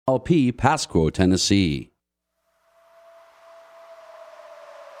LP, Pasco, Tennessee.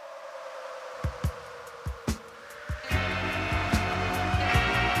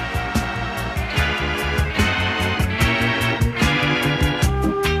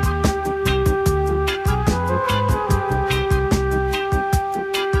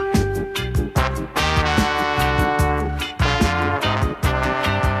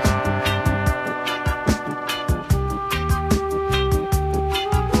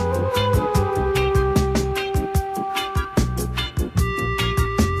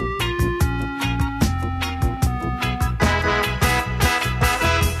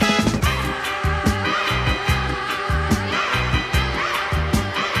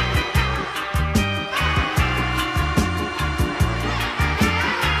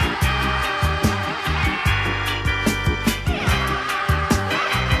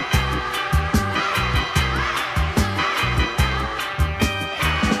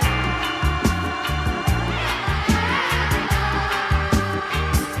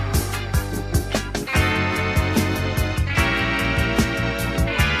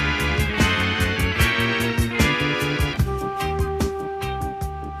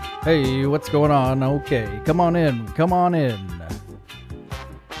 Hey, what's going on? Okay, come on in.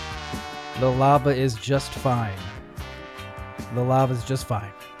 The lava is just fine.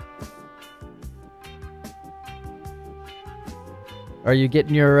 Are you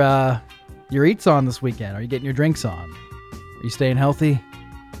getting your eats on this weekend? Are you getting your drinks on? Are you staying healthy?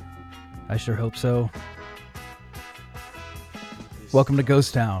 I sure hope so. Welcome to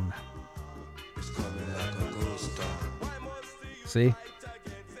Ghost Town. See?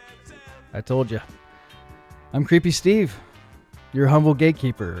 I told you. I'm Creepy Steve, your humble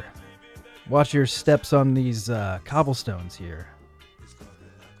gatekeeper. Watch your steps on these cobblestones here.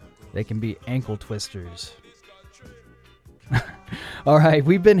 They can be ankle twisters. All right,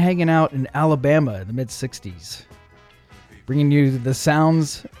 we've been hanging out in Alabama in the mid-'60s, bringing you the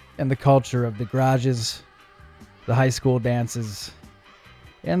sounds and the culture of the garages, the high school dances,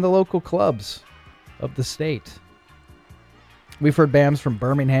 and the local clubs of the state. We've heard bands from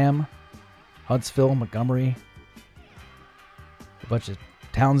Birmingham, Huntsville, Montgomery, a bunch of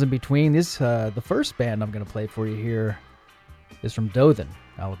towns in between. The first band I'm going to play for you here is from Dothan,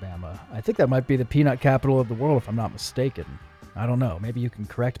 Alabama. I think that might be the peanut capital of the world, if I'm not mistaken. I don't know. Maybe you can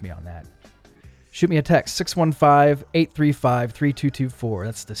correct me on that. Shoot me a text, 615-835-3224.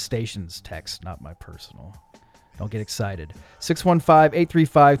 That's the station's text, not my personal. Don't get excited.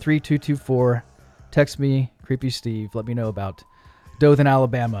 615-835-3224. Text me, Creepy Steve. Let me know about Dothan,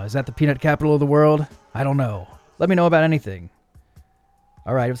 Alabama. Is that the peanut capital of the world? I don't know. Let me know about anything.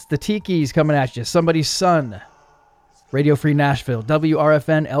 All right, it's the Tikis coming at you. Somebody's Son. Radio Free Nashville.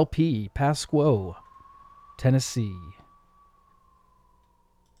 WRFN LP, Pasco, Tennessee.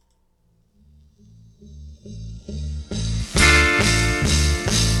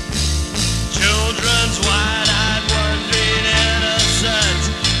 Children's wide-eyed, wondering innocence.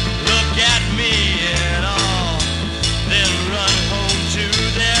 Look at me and all. Then run home to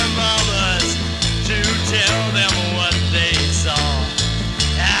their mamas to tell them what they saw.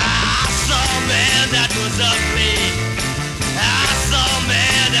 I saw a man that was ugly. I saw a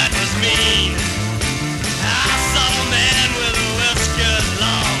man that was mean. I saw a man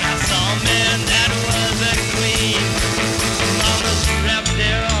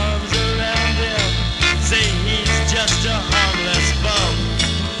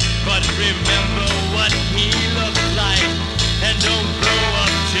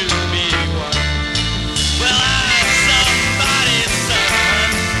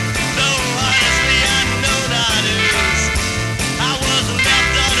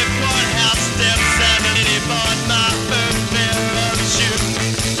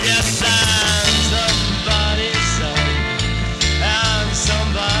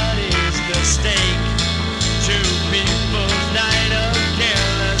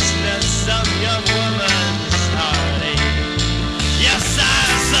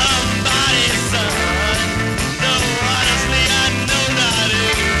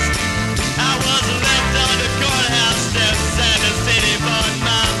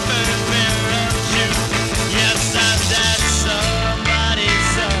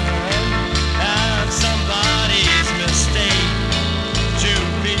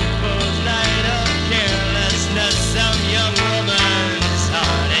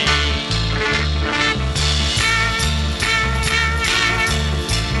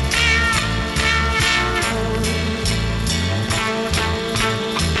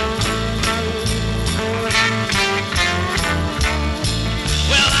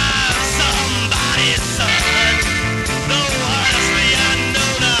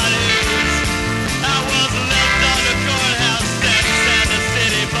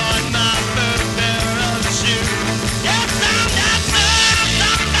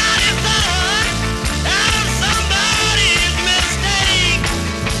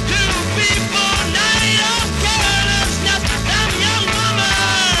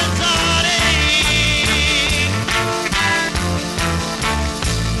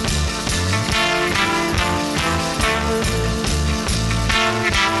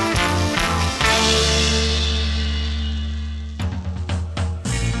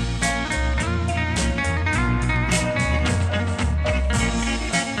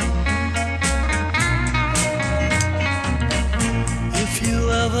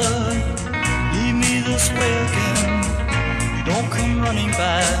never leave me this way again. Don't come running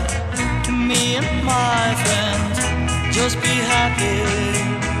back to me and my friends. Just be happy,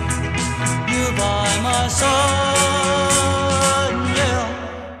 you're by my side, yeah.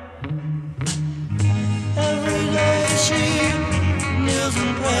 Every day she kneels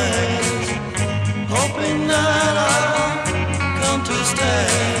and prays, hoping that I'll come to stay.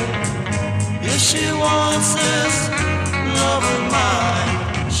 If she wants this love of mine,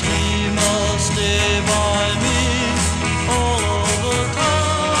 she must stay by me all of the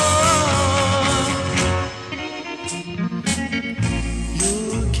time.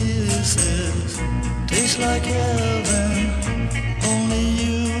 Your kisses taste like heaven. Only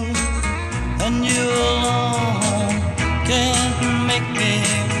you and you alone can't make me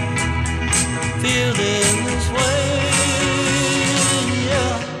feel this way,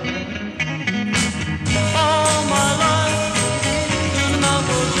 yeah. All my life is not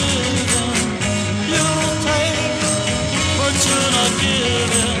forgiven. You'll take what you're not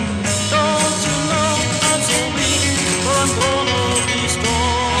giving. Don't you know I'm so weak, but I'm gonna be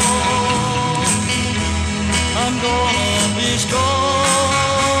strong. I'm gonna be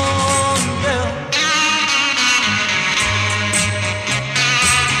strong, yeah.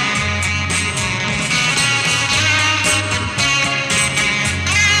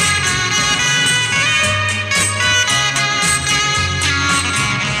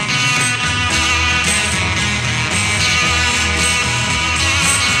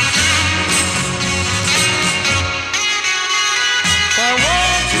 Why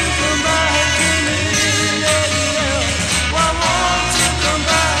won't you come back to me? Yeah, yeah. Why won't you come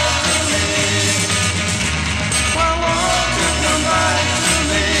back to me? Why won't you come back to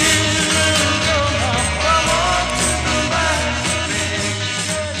me? Little girl now. Why won't you come back to me?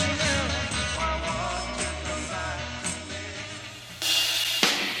 Yeah, yeah. Why won't you come back to me?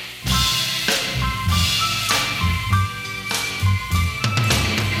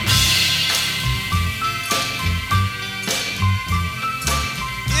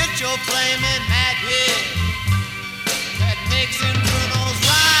 It's your flaming magic that makes infernos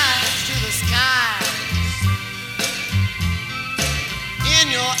rise to the skies. In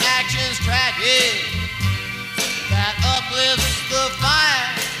your actions tragic that uplifts the fire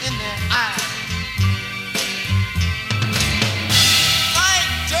in their eyes. Like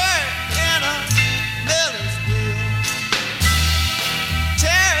dirt in a miller's wheel.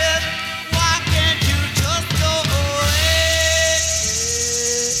 Tear it, why can't you just go away?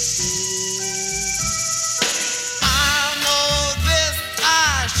 I know this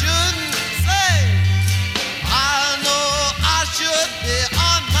I shouldn't say. I know I should be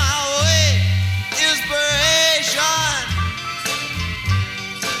on my way. Inspiration,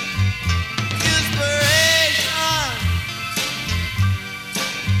 inspiration.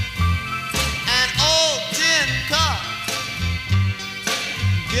 An old tin cup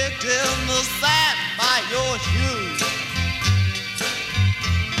kicked in the sand by your shoes.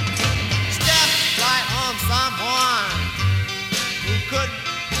 Step right on someone who could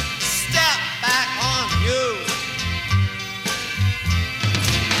step back on you.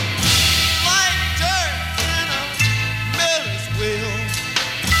 Like dirt in a miller's wheel.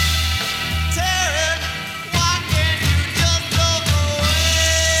 Tear it, why can't you just go away?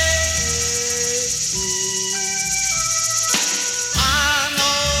 I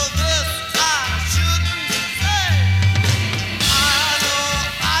know this I shouldn't say.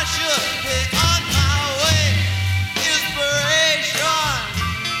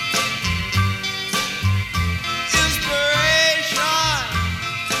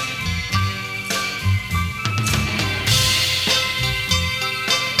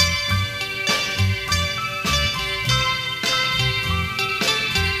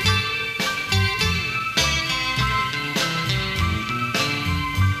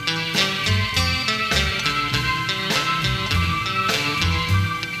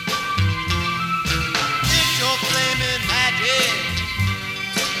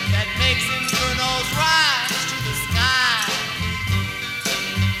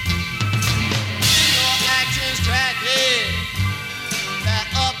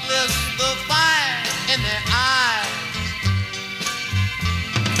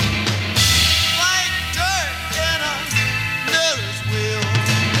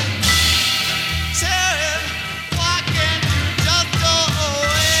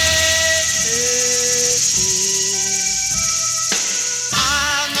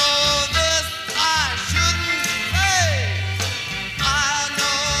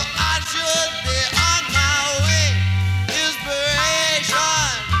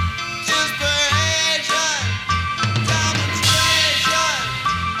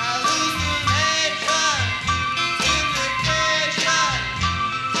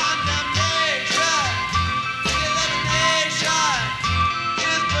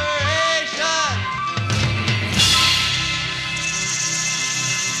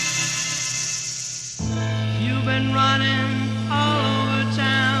 been running all over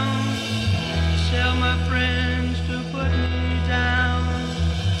town, tell my friends to put me down.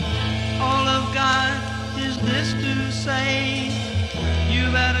 All I've got is this to say,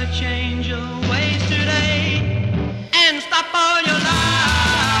 you better change your ways today and stop all your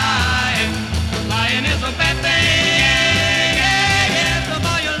lying. Lying is a bad thing. Yeah, yeah, stop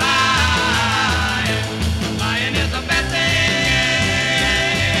all your lying. Lying is a bad thing.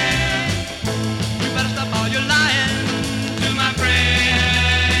 You better stop all your lying to my friend.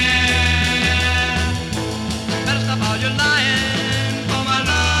 Better stop all your lying for my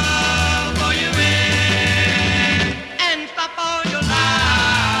love for you in. And stop all your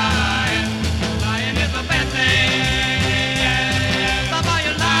lying. Lying is a bad thing. Stop all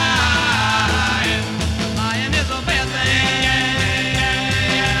your lying. Lying is a bad thing.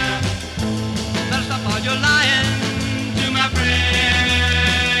 Better stop all your lying to my friend.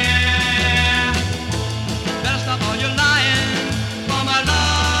 Better stop all your lying for my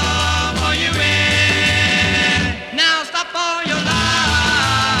love for you in. Now stop all your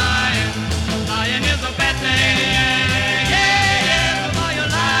lying. Lying is a bad thing. Yeah, yeah, stop all your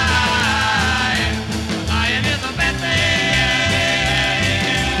lying. Lying is a bad thing.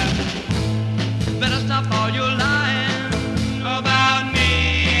 Better stop all your lying about me.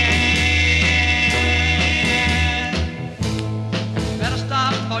 Better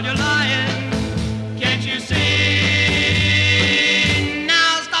stop all your lying. Can't you see?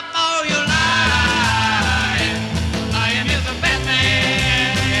 Now stop all your lying. Lying is a bad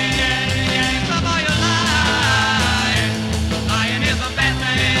thing. Yeah, yeah. Stop all your lying. Lying is a bad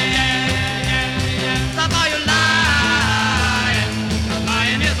thing. Yeah, yeah. Stop all your lying.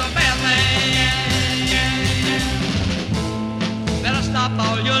 Lying is a bad thing. Yeah, yeah. Better stop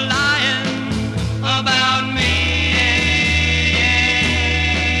all your lying about me.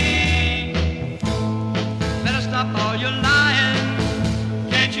 Better stop all your lying.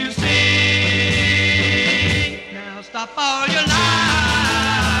 Can't you see? Now stop all your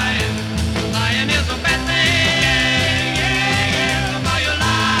lying. Lying is a bad thing. Yeah, yeah. Stop all your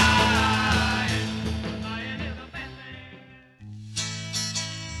lying. Lying is a bad thing.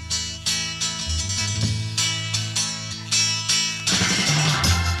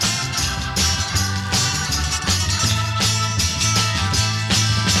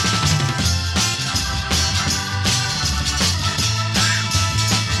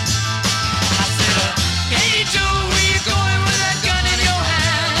 I said, hey Joe, where you going with that gun in your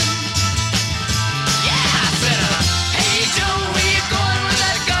hand? Yeah, I said, hey Joe, where you going with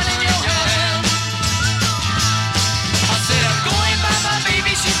that gun in your hand? I said, I'm going by my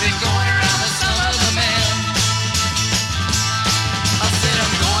baby, she's been going around with some other man. I said,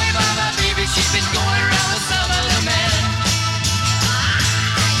 I'm going by my baby, she's been going around with some other man.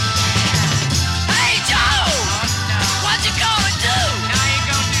 Hey Joe, what you gonna do? Now you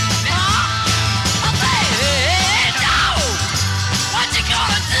gonna do that? I say, hey Joe, what you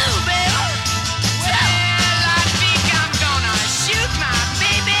gonna do, baby? Well, I think I'm gonna shoot my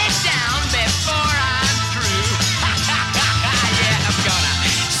baby down before I'm through. Yeah, I'm gonna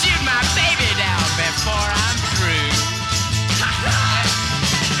shoot my baby down before I'm through.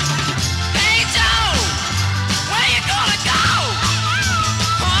 Hey Joe, where you gonna go?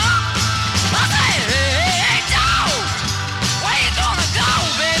 Huh? I say, hey Joe, where you gonna go,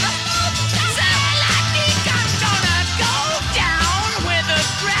 baby? Well, I think I'm gonna go down where the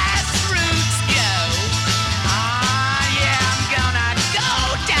grassroots go. Ah, yeah, I'm gonna go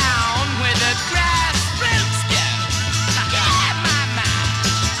down where the grassroots go. Yeah, mama.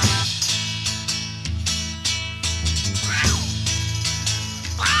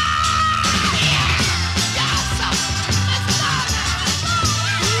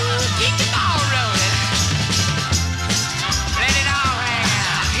 Keep the ball rolling. Let it all hang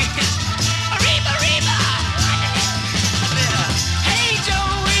out. Arriba, arriba. Hey Joe,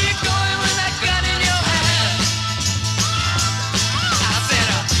 where you going with that gun in your hand? I said,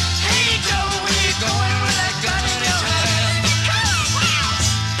 hey Joe, where you going with that gun in your hand?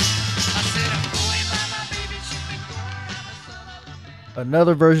 I said, I'm going by my baby, she's been going around with some other.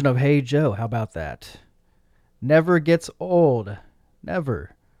 Another version of Hey Joe. How about that? Never gets old.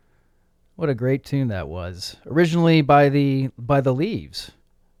 Never. What a great tune that was. Originally by the Leaves.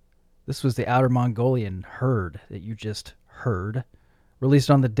 This was the Outer Mongolian Herd that you just heard. Released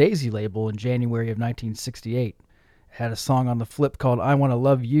on the Daisy label in January of 1968. It had a song on the flip called I Wanna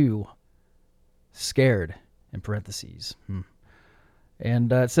Love You. Scared, in parentheses.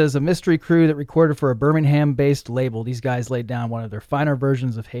 And it says a mystery crew that recorded for a Birmingham-based label. These guys laid down one of their finer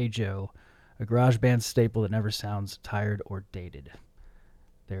versions of Hey Joe, a garage band staple that never sounds tired or dated.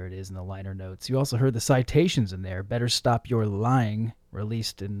 There it is in the liner notes. You also heard the Citations in there. Better Stop Your Lying,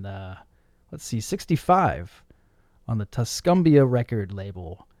 released in, 65 on the Tuscumbia record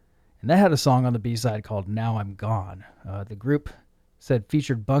label. And that had a song on the B-side called Now I'm Gone. The group said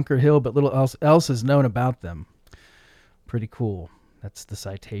featured Bunker Hill, but little else is known about them. Pretty cool. That's the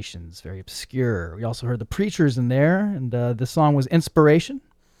Citations. Very obscure. We also heard the Preachers in there, and the song was Inspiration.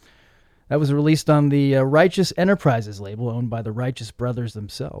 That was released on the Righteous Enterprises label, owned by the Righteous Brothers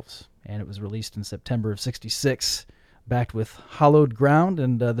themselves. And it was released in September of 66, backed with Hollowed Ground,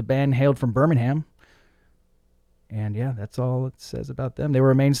 and the band hailed from Birmingham. And yeah, that's all it says about them. They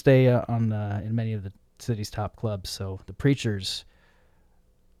were a mainstay in many of the city's top clubs. So the Preachers,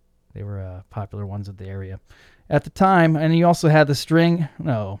 they were popular ones of the area at the time. And you also had the String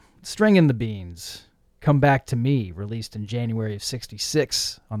in the Beans, Come Back to Me, released in January of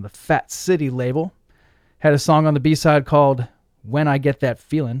 66 on the Fat City label. Had a song on the B-side called When I Get That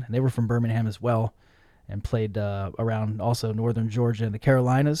Feelin'. They were from Birmingham as well and played around also northern Georgia and the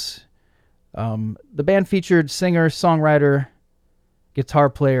Carolinas. The band featured singer, songwriter, guitar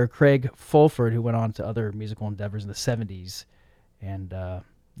player Craig Fulford, who went on to other musical endeavors in the 70s. And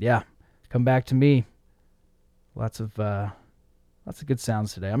Come Back to Me. Lots of good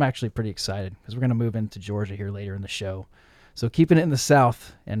sounds today. I'm actually pretty excited because we're going to move into Georgia here later in the show. So keeping it in the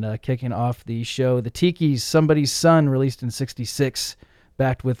South and kicking off the show, the Tiki's Somebody's Son, released in 66,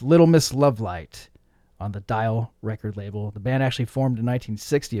 backed with Little Miss Lovelight on the Dial record label. The band actually formed in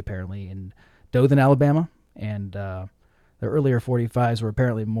 1960, apparently, in Dothan, Alabama, and their earlier 45s were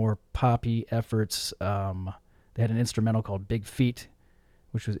apparently more poppy efforts. They had an instrumental called Big Feet,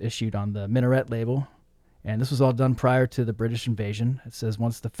 which was issued on the Minaret label, and this was all done prior to the British invasion. It says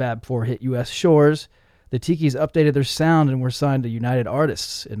once the Fab Four hit U.S. shores, the Tiki's updated their sound and were signed to United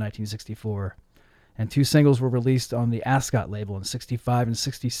Artists in 1964. And 2 singles were released on the Ascot label in 65 and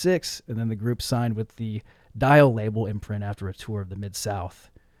 66, and then the group signed with the Dial label imprint after a tour of the Mid-South.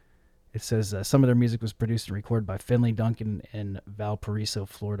 It says some of their music was produced and recorded by Finley Duncan in Valparaiso,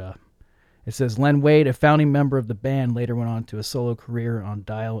 Florida. It says Len Wade, a founding member of the band, later went on to a solo career on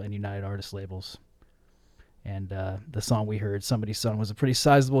Dial and United Artists labels. And the song we heard, Somebody's Son, was a pretty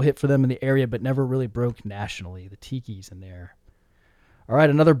sizable hit for them in the area, but never really broke nationally. The Tiki's in there. All right,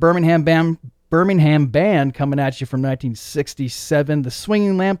 another Birmingham band coming at you from 1967, the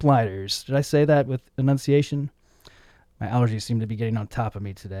Swinging Lamplighters. Did I say that with enunciation? My allergies seem to be getting on top of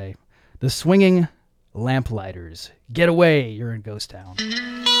me today. The Swinging Lamplighters. Get away, you're in Ghost Town.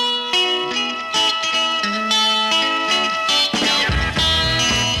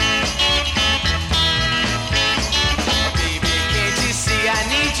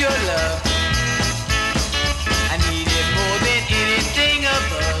 Your love, I need it more than anything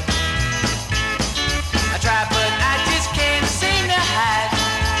above. I try, but I just can't seem to hide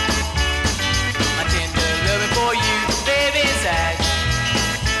my tender loving for you, baby, inside.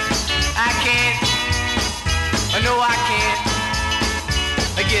 I can't, no, I can't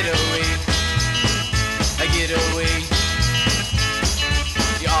get away, get away.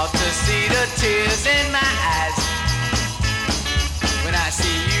 You ought to see the tears in my eyes when I see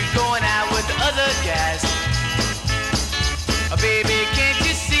you going out with the other guys. Oh, baby, can't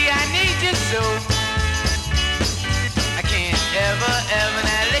you see I need you so? I can't ever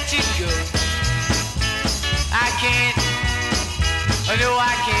not let you go. I can't, no,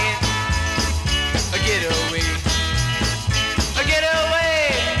 I can't get away, get away.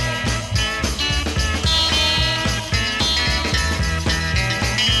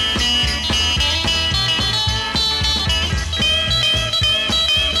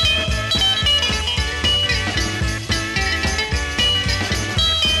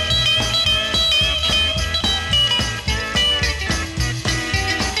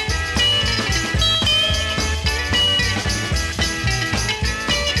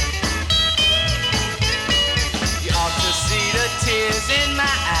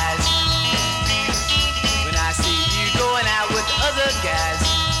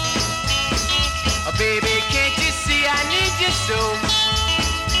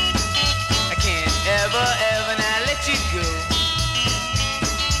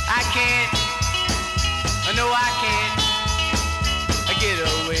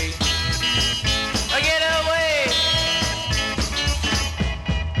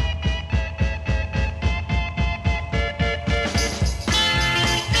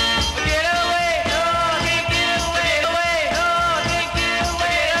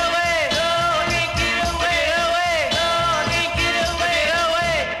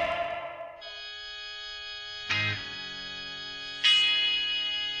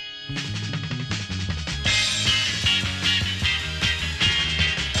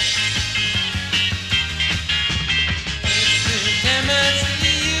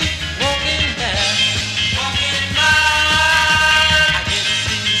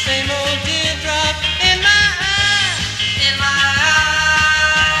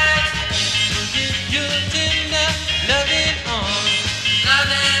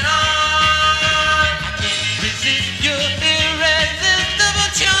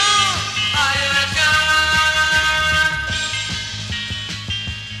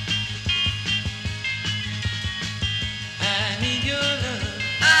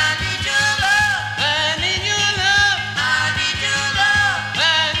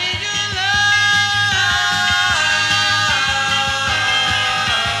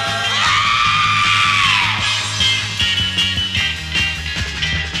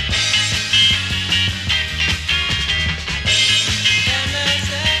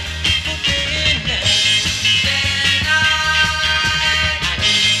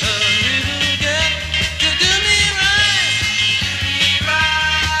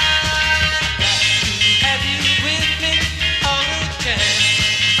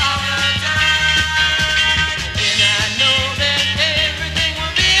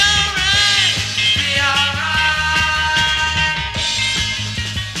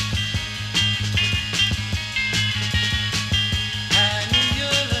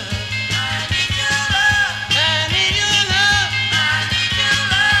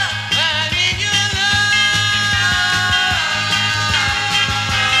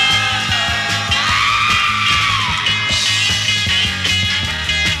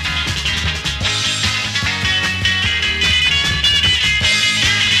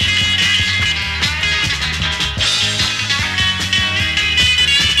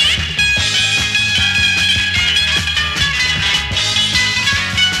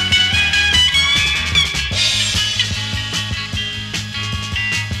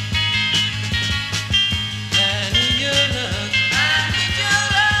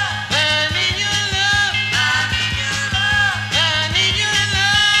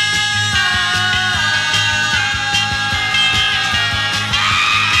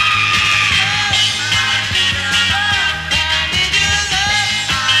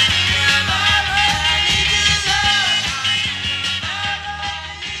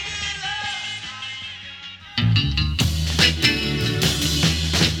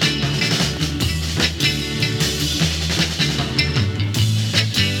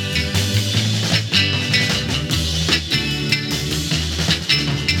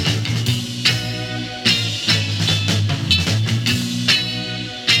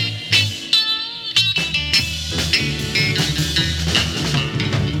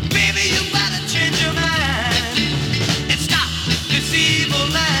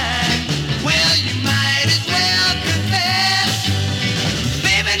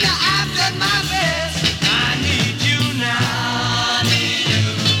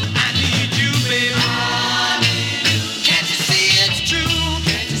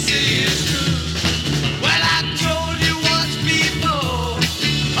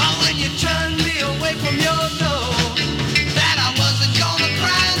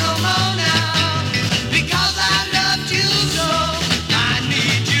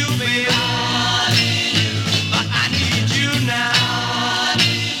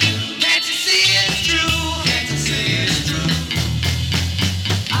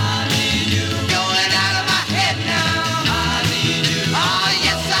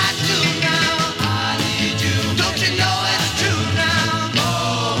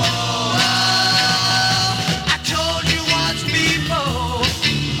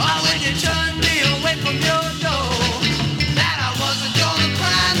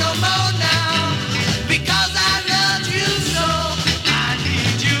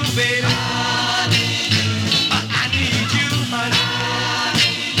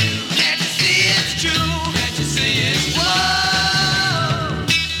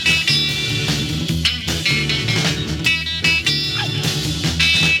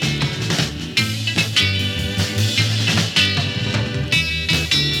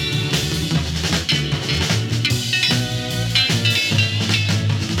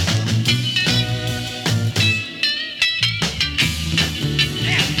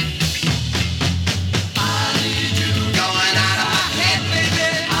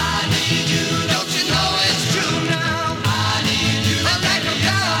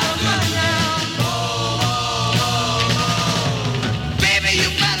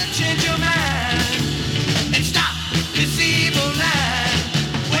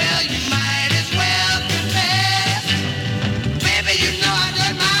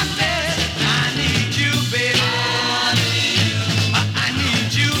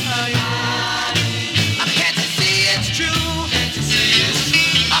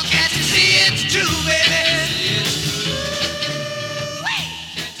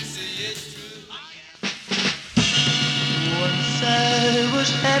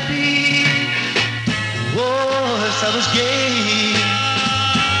 was happy, was I was gay.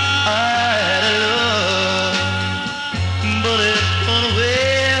 I had a love, but it's gone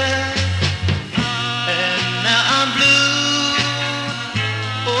away, and now I'm blue,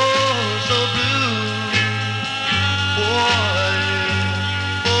 oh so blue. What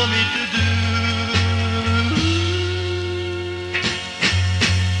for me to do?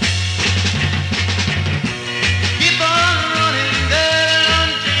 Keep on running, girl,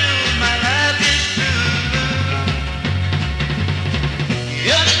 until my life is through.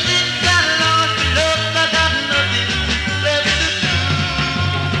 Ever since I lost your love, I got nothing left to do.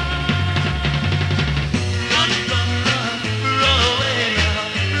 Run, run, run, run away now.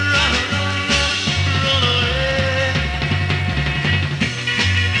 Run, run, run, run away.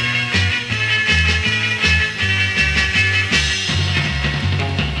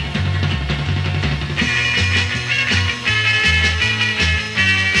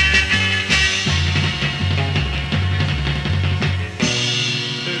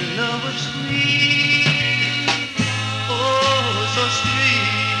 Her love was sweet, oh so sweet.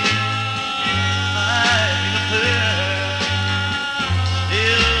 I think of her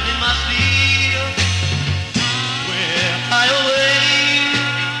still in my sleep. When I awake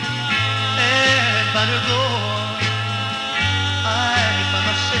and find her gone, I find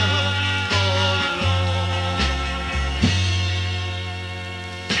myself all alone.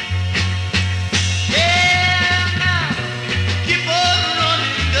 Yeah, now keep on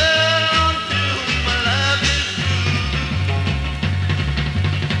running, girl, until my life is through.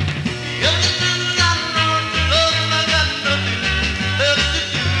 Ever since I lost your love, I got nothing left to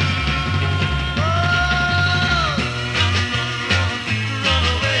do. Oh, run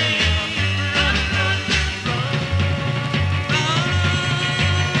away, run,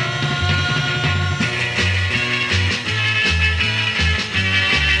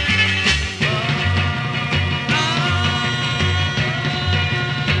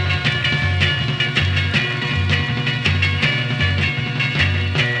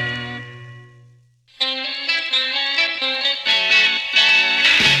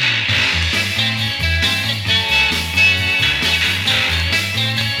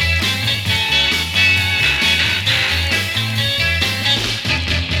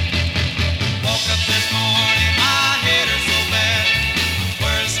 woke up this morning, my head hurt so bad.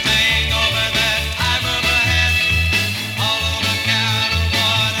 Worst hangover that I've ever had. All on account of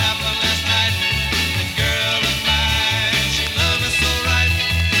what happened last night. The girl of mine, she loved me so right.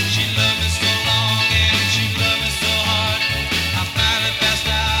 She loved me so long and she loved me so hard. I finally passed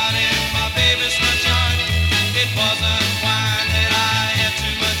out in my baby's front yard. It wasn't wine that I had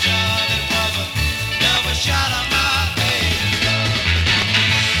too much of. It was a double shot of my baby's love.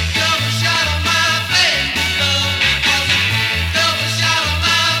 Double shot of my baby's love. It was a double shot of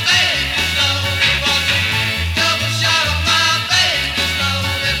my baby's love. It was a double shot of my baby's love.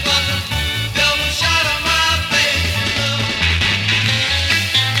 It was a double shot of my baby's love.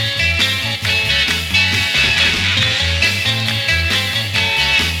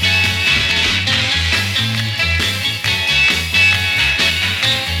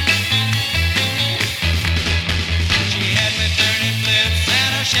 She had me turning flips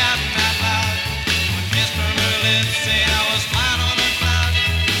and her shouting out loud. When Miss from her lips said I was flying on a cloud.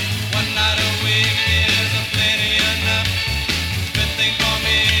 One night a week is a plenty enough. It's a good thing for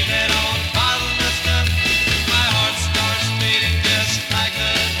me that on bottle of stuff. My heart starts beating just like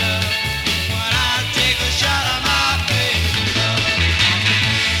a dove when I take a shot of my baby's love.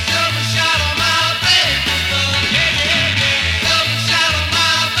 Double shot of my baby's love. Yeah, yeah, yeah. Double shot of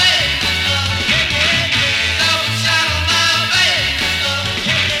my baby's love. Yeah, yeah, yeah. Double shot of my baby's love.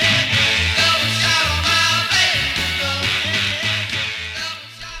 Yeah, yeah, yeah. Double shot of my baby's love. Yeah, yeah, yeah. Double shot of my.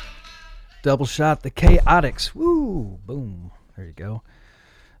 Double shot, the Chaotix. Woo! Boom. There you go.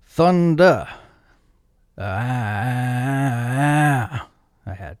 Thunder. I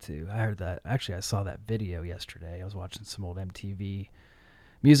had to. I heard that. Actually, I saw that video yesterday. I was watching some old MTV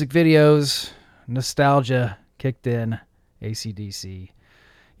music videos. Nostalgia kicked in. AC/DC.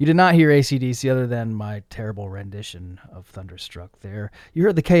 You did not hear AC/DC other than my terrible rendition of Thunderstruck there. You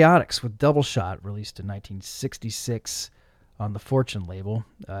heard the Chaotix with Double Shot, released in 1966 on the Fortune label.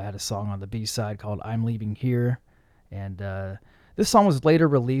 I had a song on the B-side called I'm Leaving Here. And this song was later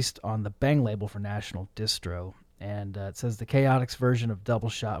released on the Bang label for National Distro. And it says the Chaotix version of Double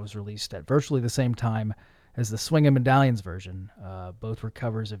Shot was released at virtually the same time as the Swingin' Medallions version. Both were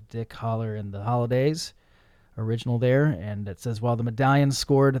covers of Dick Holler and the Holidays, original there. And it says while the Medallions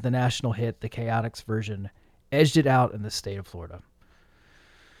scored the national hit, the Chaotix version edged it out in the state of Florida.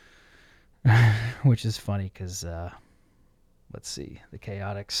 Which is funny because Let's see. The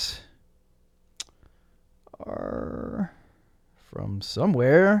Chaotix are from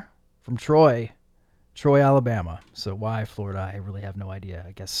somewhere. From Troy, Alabama. So why Florida? I really have no idea.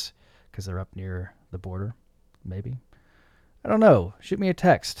 I guess because they're up near the border, maybe. I don't know. Shoot me a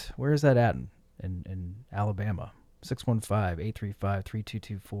text. Where is that at in Alabama?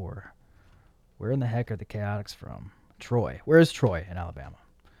 615-835-3224. Where in the heck are the Chaotix from? Troy. Where is Troy in Alabama?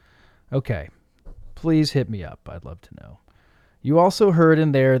 Okay. Please hit me up. I'd love to know. You also heard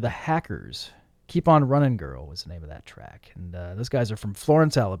in there the Hackers. Keep On Running Girl was the name of that track. And those guys are from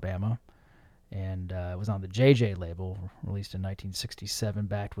Florence, Alabama. And it was on the JJ label, released in 1967,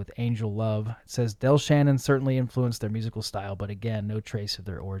 backed with Angel Love. It says Del Shannon certainly influenced their musical style, but again, no trace of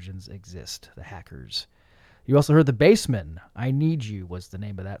their origins exist. The Hackers. You also heard The Basemen. I Need You was the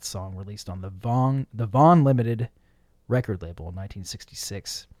name of that song, released on the Vaughn Limited record label in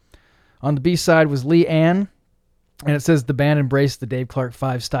 1966. On the B-side was Lee Ann, and it says the band embraced the Dave Clark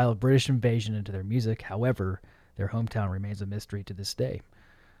 5 style of British invasion into their music. However, their hometown remains a mystery to this day.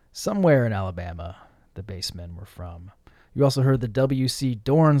 Somewhere in Alabama, the Basemen were from. You also heard the W.C.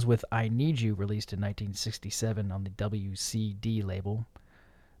 Dorns with I Need You, released in 1967 on the WCD label,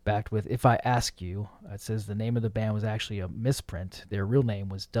 backed with If I Ask You. It says the name of the band was actually a misprint. Their real name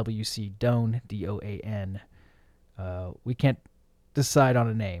was W.C. Doan, D-O-A-N. We can't decide on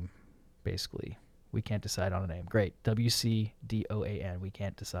a name, basically. We can't decide on a name. Great. W-C-D-O-A-N. We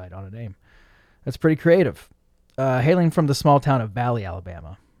can't decide on a name. That's pretty creative. Hailing from the small town of Valley,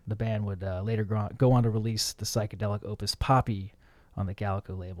 Alabama, the band would later go on to release the psychedelic opus Poppy on the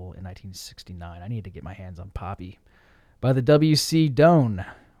Gallico label in 1969. I need to get my hands on Poppy. By the W.C. Doan.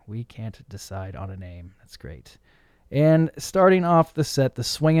 We can't decide on a name. That's great. And starting off the set, the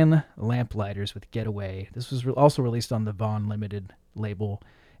Swingin' Lamplighters with Getaway. This was also released on the Vaughn Limited label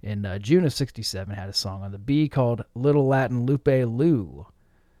in June of 67. Had a song on the B called Little Latin Lupe Lou.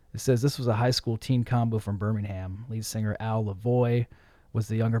 It says this was a high school teen combo from Birmingham. Lead singer Al Lavoie was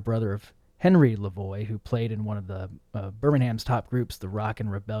the younger brother of Henry Lavoie, who played in one of the Birmingham's top groups, the Rockin'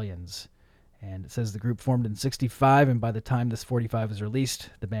 Rebellions. And it says the group formed in 65, and by the time this 45 was released,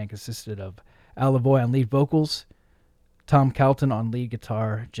 the band consisted of Al Lavoie on lead vocals, Tom Calton on lead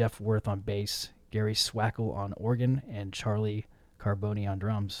guitar, Jeff Worth on bass, Gary Swackle on organ, and Charlie Carboni on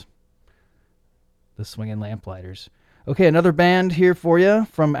drums. The Swingin' Lamplighters. Okay, another band here for you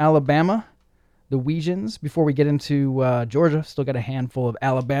from Alabama, the Weegens. Before we get into Georgia, still got a handful of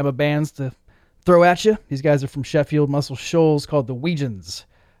Alabama bands to throw at you. These guys are from Sheffield, Muscle Shoals, called the Weegens.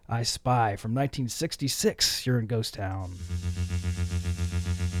 I Spy from 1966. You're in Ghost Town.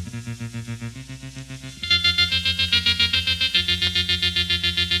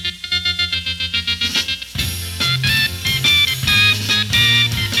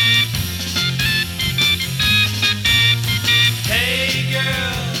 Hey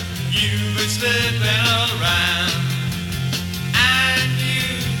girl, you've been slipping around, and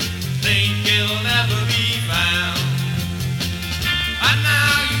you think it'll never be found. And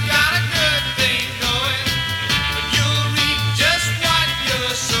now you got a good thing going, but you'll reap just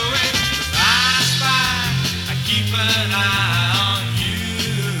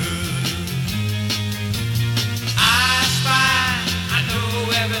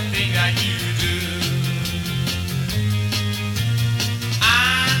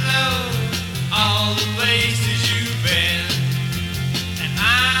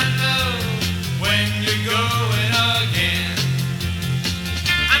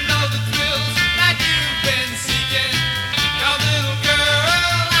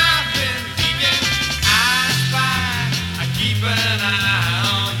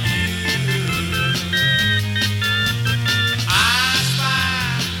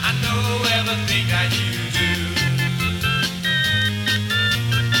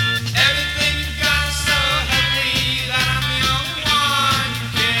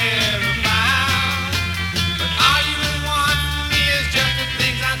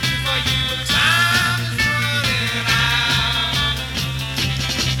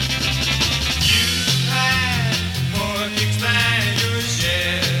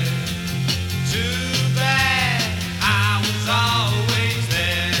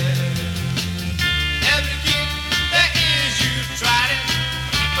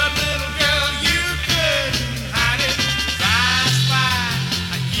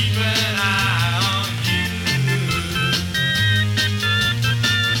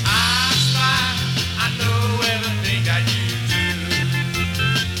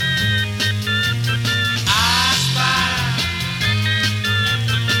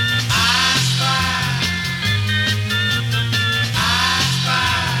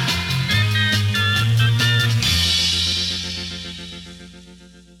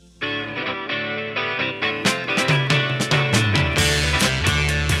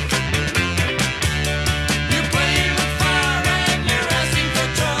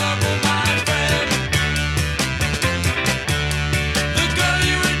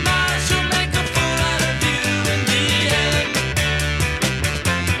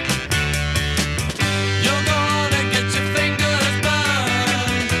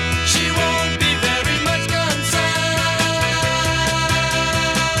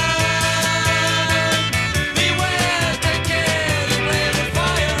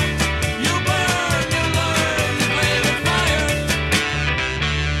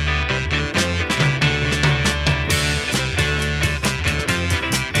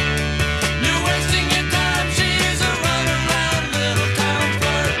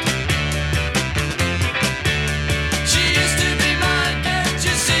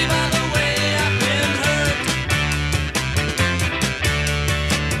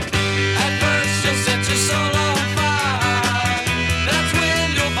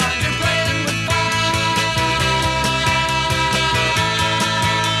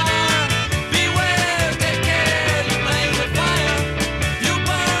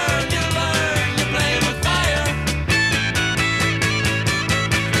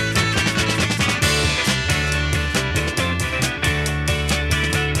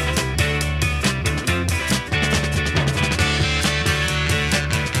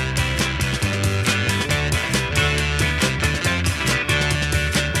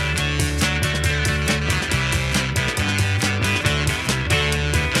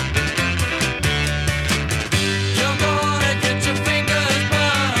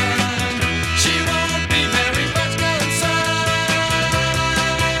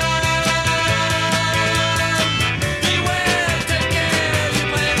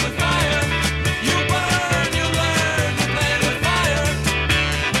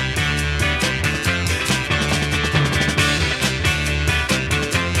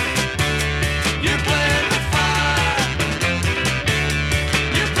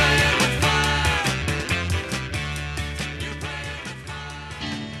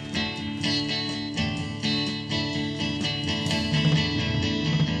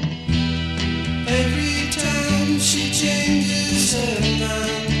she changes her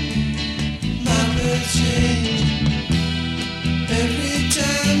mind, my bed change. Every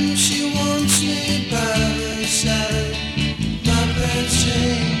time she wants me by her side, my bed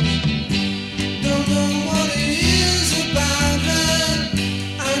change. Don't know what it is about her.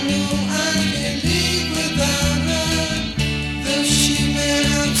 I know I can't live without her. Though she may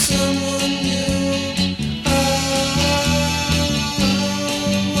have someone new. Oh,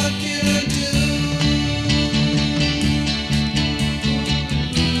 what can I do?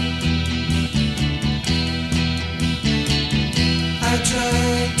 I try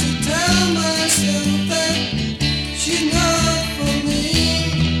to tell myself that she's not for me.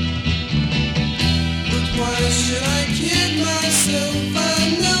 But why should I kid myself? I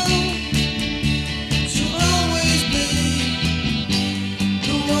know she'll always be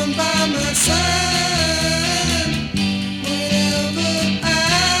the one by my side whenever I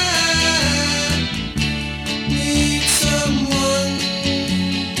need someone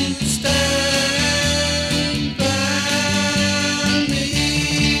to stand by me.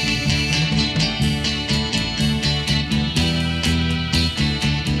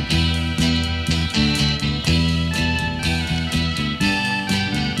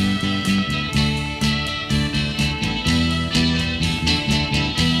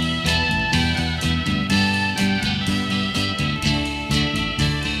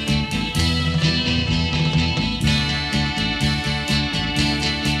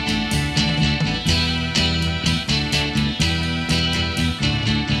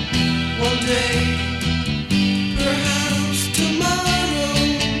 One day, perhaps tomorrow,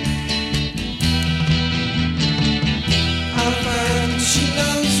 I'll find she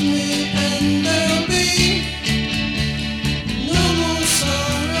loves me and there'll be no more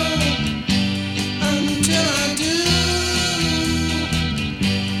sorrow. Until I do,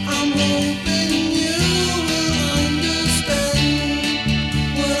 I'm hoping you will understand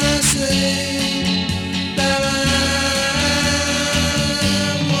when I say that I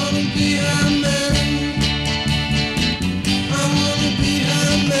wanna be her man. I wanna be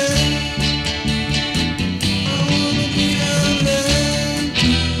her man. I wanna be her man.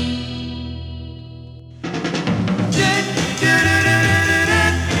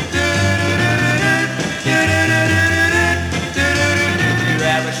 You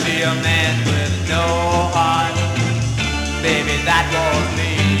ever see a man with no heart? Baby, that was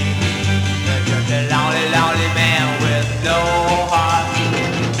me. Just a lonely, lonely man with no heart.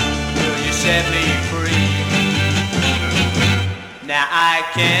 Will you set me free? Now I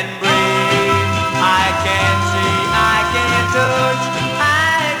can breathe, I can see, I can touch,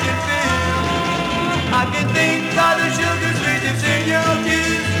 I can feel. I can think of the sugar sweetness in your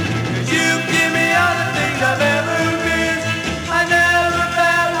kiss. 'Cause you give me all the things I've ever missed. I never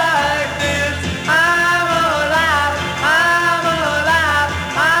felt like this. I'm alive, I'm alive,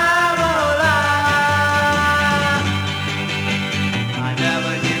 I'm alive. I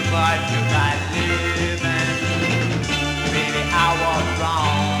never knew much about living. Baby, I was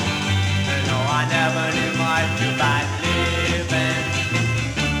wrong. No, I never knew much about living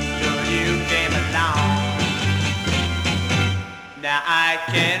till you came along. Now I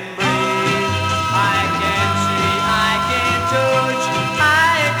can breathe, I can see, I can touch,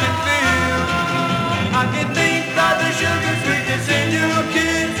 I can feel. I can think of the sugar sweetness in your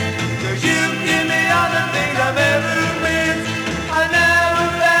kiss. 'Cause you give me all the things I've ever missed. I never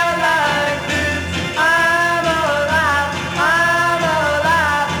felt like this. I'm alive, I'm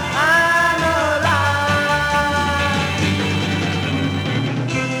alive, I'm alive.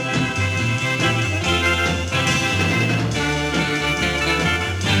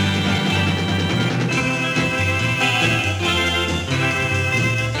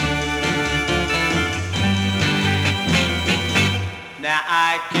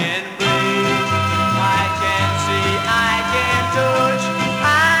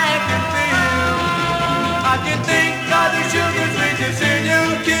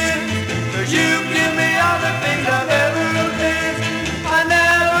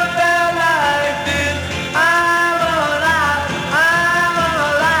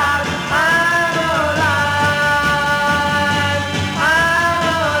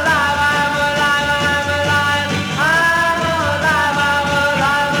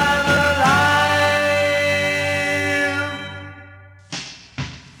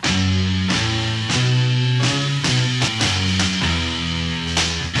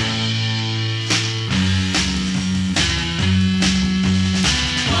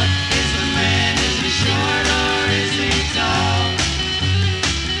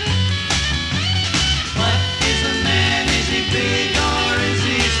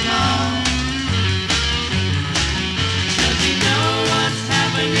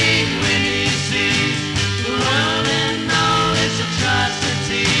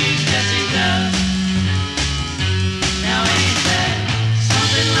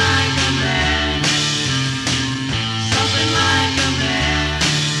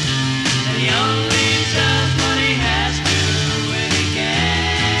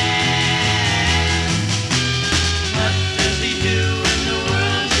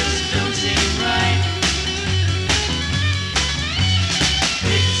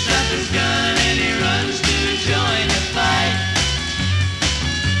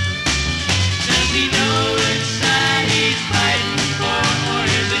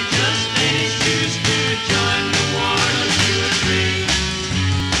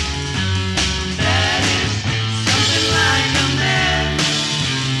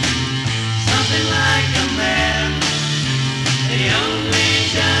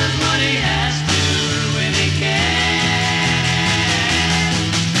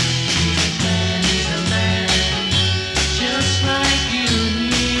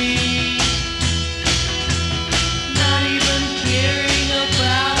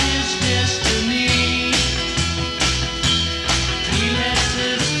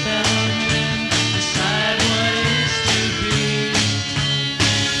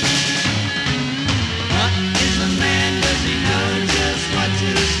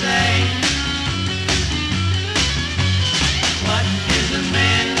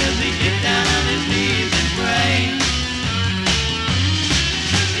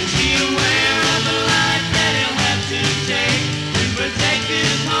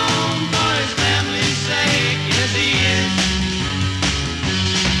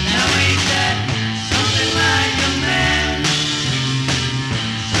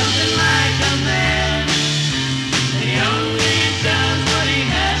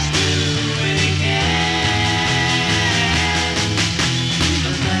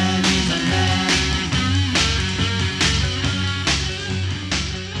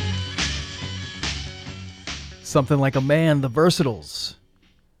 Something Like a Man, the Versatiles.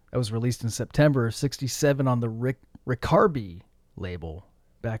 That was released in September of 67 on the Ricarby label,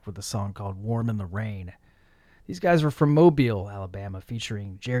 back with a song called Warm in the Rain. These guys were from Mobile, Alabama,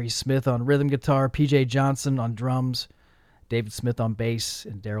 featuring Jerry Smith on rhythm guitar, P.J. Johnson on drums, David Smith on bass,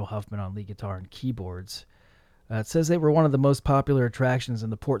 and Daryl Huffman on lead guitar and keyboards. It says they were one of the most popular attractions in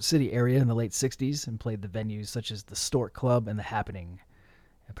the Port City area in the late 60s and played the venues such as the Stork Club and the Happening.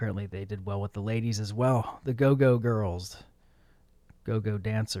 Apparently they did well with the ladies as well, the Go-Go Girls, Go-Go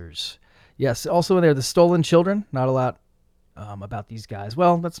Dancers. Yes, also in there, the Stolen Children. Not a lot about these guys.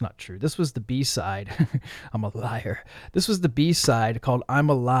 Well, that's not true. This was the B-side. I'm a liar. This was the B-side called I'm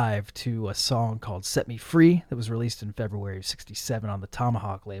Alive to a song called Set Me Free that was released in February of 67 on the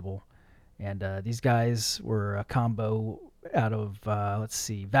Tomahawk label. And these guys were a combo out of,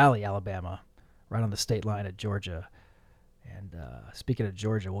 Valley, Alabama, right on the state line at Georgia. And speaking of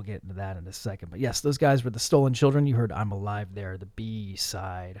Georgia, we'll get into that in a second. But yes, those guys were the Stolen Children. You heard I'm Alive there, the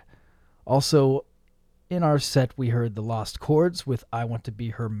B-side. Also, in our set, we heard the Lost Chords with I Want to Be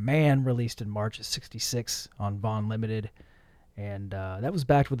Her Man, released in March of 66 on Vaughn Limited. And that was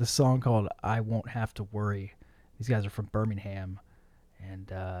backed with a song called I Won't Have to Worry. These guys are from Birmingham.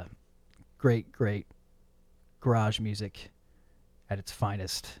 And great garage music at its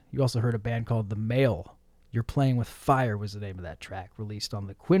finest. You also heard a band called The Mail. You're Playing with Fire was the name of that track, released on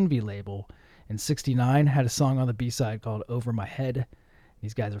the Quinby label in 69. Had a song on the B-side called Over My Head.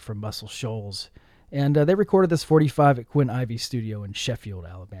 These guys are from Muscle Shoals. And they recorded this 45 at Quinn Ivy Studio in Sheffield,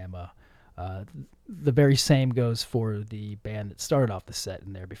 Alabama. The very same goes for the band that started off the set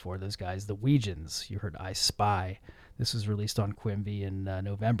in there before those guys, the Weegens. You heard I Spy. This was released on Quimby in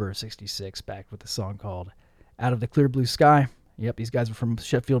November of 66, back with a song called Out of the Clear Blue Sky. Yep, these guys were from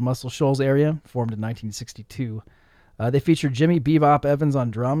Sheffield Muscle Shoals area, formed in 1962. They featured Jimmy Bebop Evans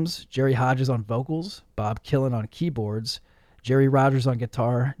on drums, Jerry Hodges on vocals, Bob Killen on keyboards, Jerry Rogers on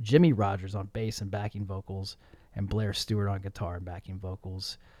guitar, Jimmy Rogers on bass and backing vocals, and Blair Stewart on guitar and backing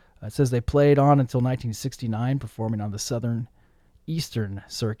vocals. It says they played on until 1969, performing on the southern eastern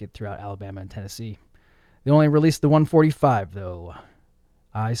circuit throughout Alabama and Tennessee. They only released the 145, though.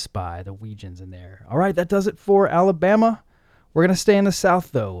 I Spy, the Weegens in there. All right, that does it for Alabama. We're going to stay in the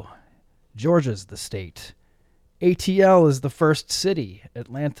South, though. Georgia's the state. ATL is the first city.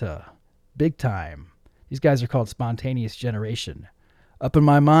 Atlanta. Big time. These guys are called Spontaneous Generation. Up in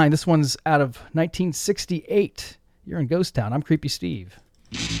My Mind, this one's out of 1968. You're in Ghost Town. I'm Creepy Steve.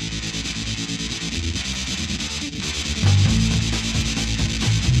 Ah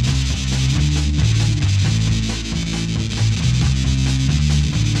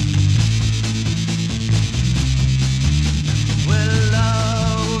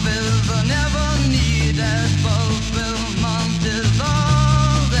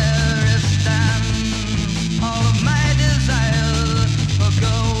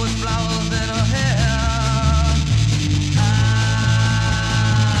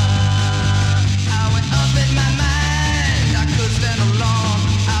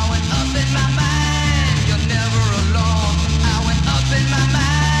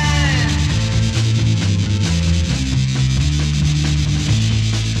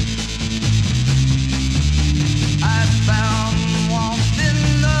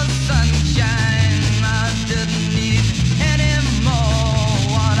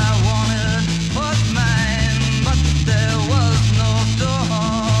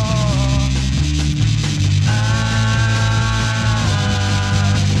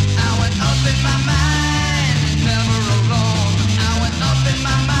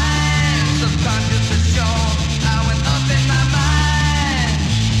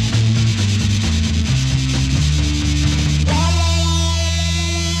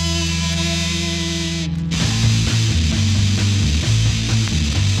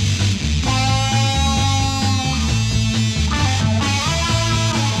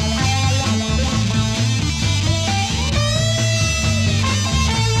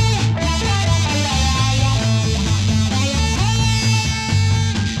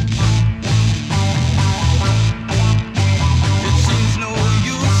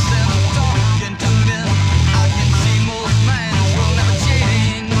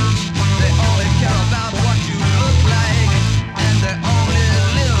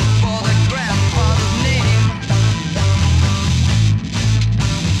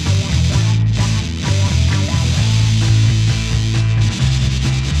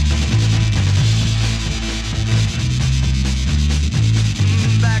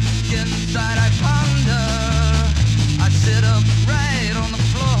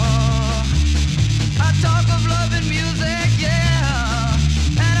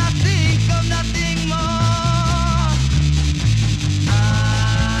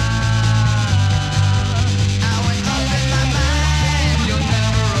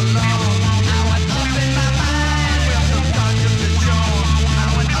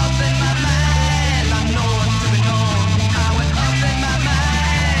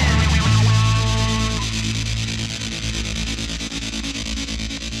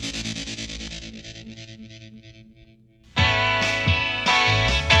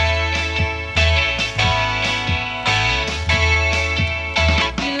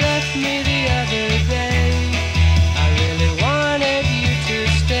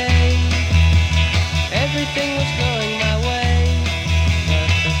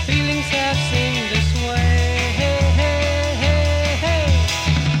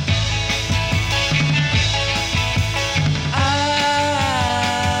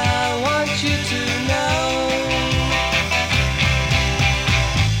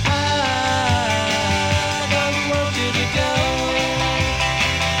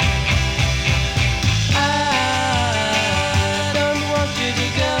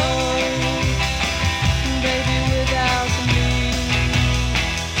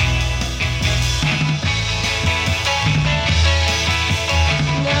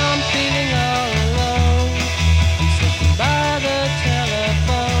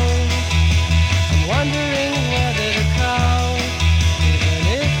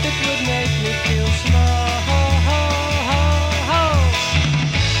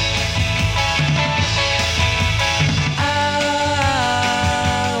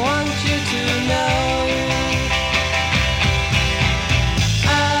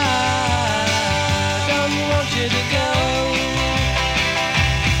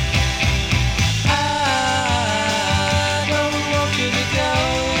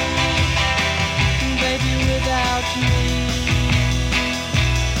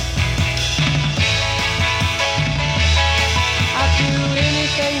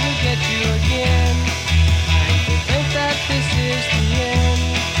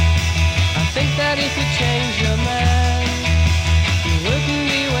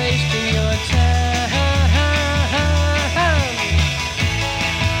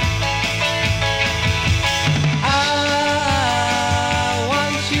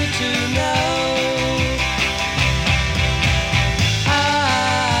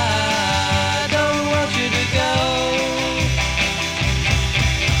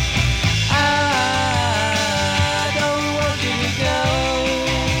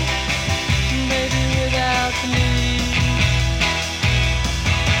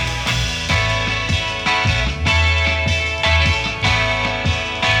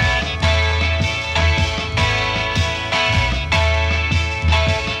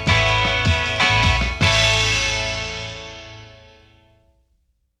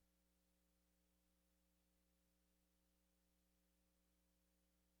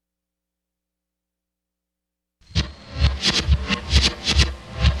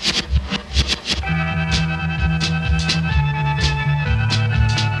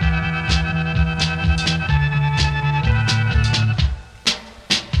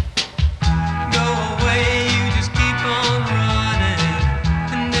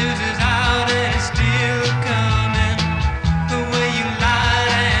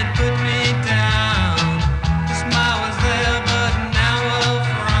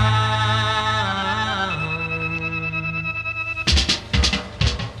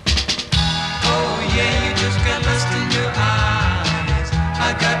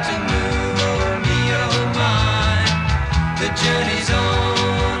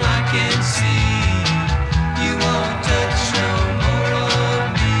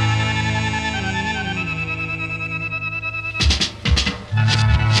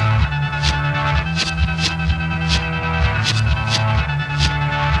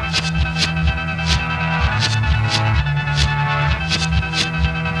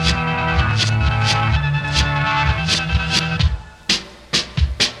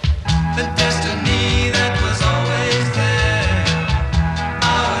the destiny that was always there.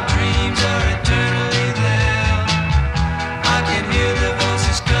 Our dreams are eternally there. I can hear the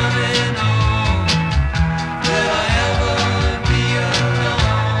voices coming on. Will I ever be alone?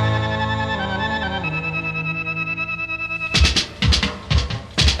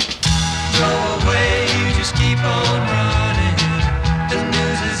 Go away, you just keep on running. The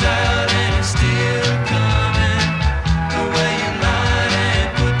news is out and it's still coming. The way you lied and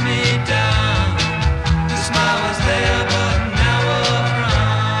put me down. The smile was there, but now a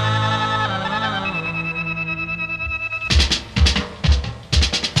frown.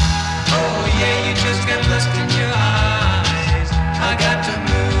 Oh yeah, you just got lust in your eyes. I got to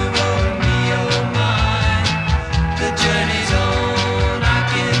move on me, oh my. The journey's on, I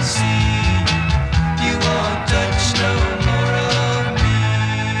can see. You won't touch no more of me.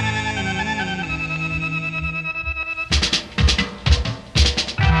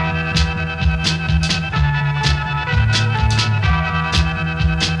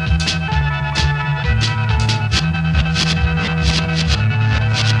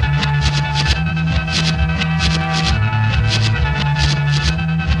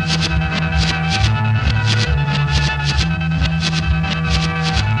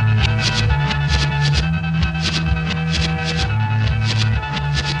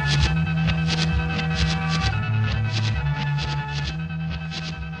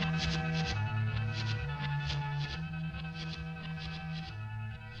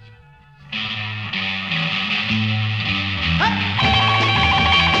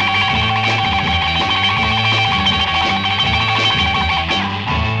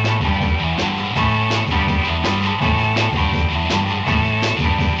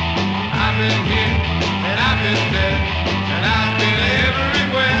 I've been here and I've been there and I've been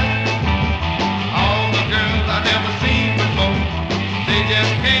everywhere. All the girls I've never seen before, they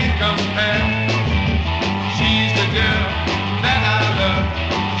just can't compare. She's the girl that I love.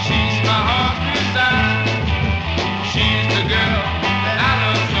 She's my heart's desire. She's the girl that I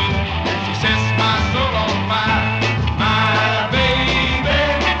love so, and she sets my soul on fire. My baby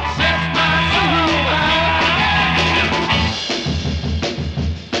sets my soul on fire.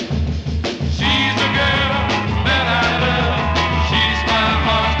 She's the girl that I love. She's my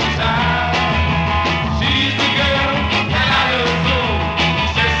heart's desire. She's the girl that I love so,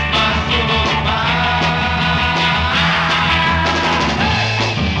 sets my soul on fire.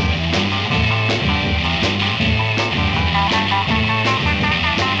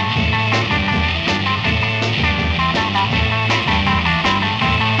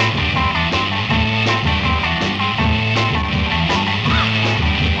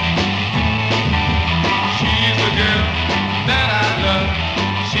 She's the girl that I love.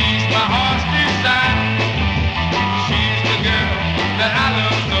 She's my heart's desire. She's the girl that I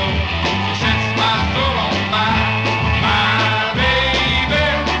love so. She sets my soul on fire. My baby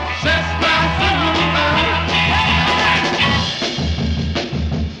sets my soul on fire.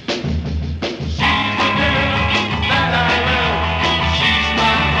 She's the girl that I love. She's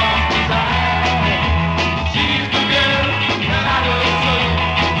my heart's desire. She's the girl that I love so.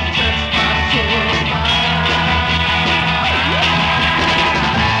 She sets my soul on fire.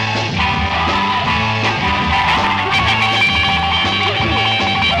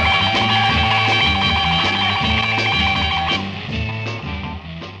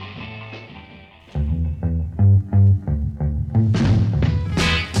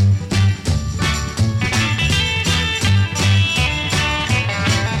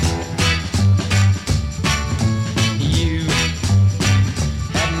 You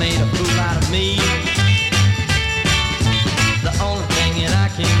have made a fool out of me. The only thing that I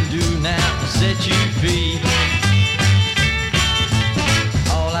can do now is set you free.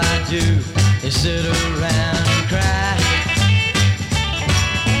 All I do is sit around and cry.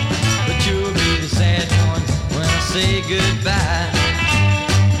 But you'll be the sad one when I say goodbye.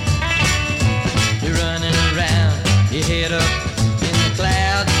 You're running around, your head up in the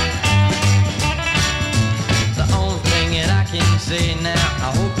clouds. The only thing that I can say now,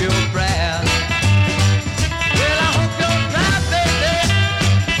 I hope you're proud. Well, I hope you're proud, baby.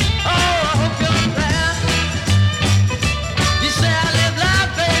 Oh, I hope you're proud. You say I live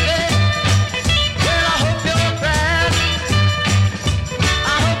life, baby. Well, I hope you're proud.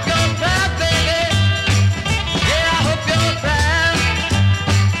 I hope you're proud, baby. Yeah, I hope you're proud.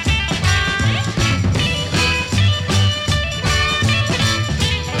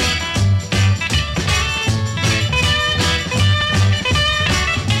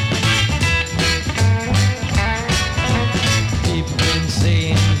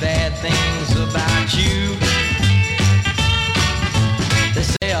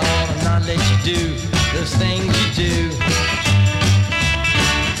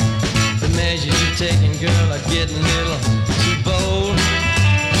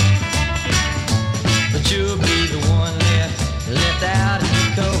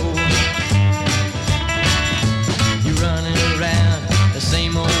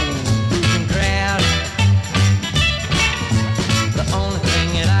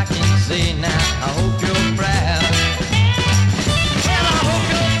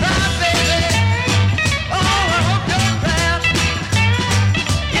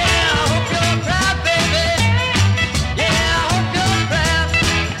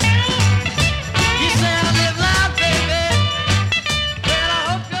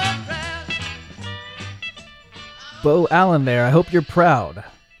 Bo Allen there. I hope you're proud.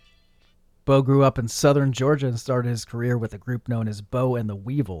 Bo grew up in southern Georgia and started his career with a group known as Bo and the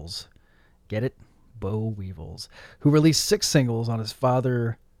Weevils. Get it? Bo Weevils. Who released 6 singles on his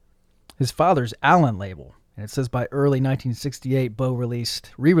father's Allen label. And it says by early 1968, Bo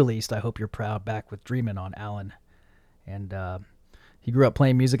re-released I Hope You're Proud back with Dreamin' on Allen. And he grew up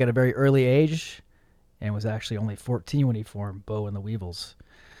playing music at a very early age and was actually only 14 when he formed Bo and the Weevils.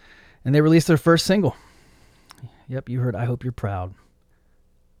 And they released their first single. Yep, you heard I Hope You're Proud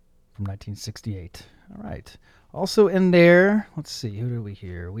from 1968. All right. Also in there, let's see, who did we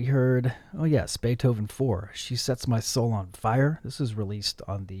hear? We heard, oh yes, Beethoven 4, She Sets My Soul on Fire. This was released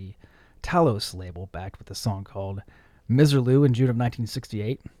on the Talos label, backed with a song called Miserlou in June of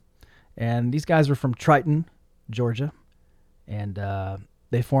 1968. And these guys were from Triton, Georgia, and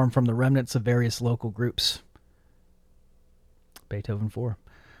they formed from the remnants of various local groups. Beethoven 4.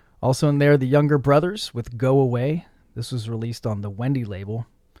 Also in there, the Younger Brothers with Go Away. This was released on the Wendy label.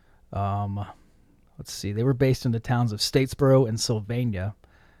 Let's see, they were based in the towns of Statesboro and Sylvania.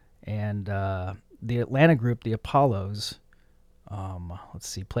 And the Atlanta group, the Apollos,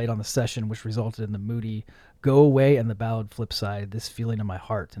 played on the session, which resulted in the moody Go Away and the ballad flip side, This Feeling in My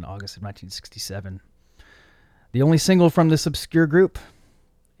Heart, in August of 1967. The only single from this obscure group,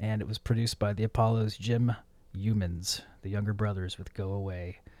 and it was produced by the Apollos' Jim Humans, the Younger Brothers with Go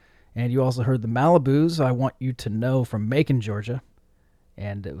Away. And you also heard the Malibus, I Want You to Know, from Macon, Georgia.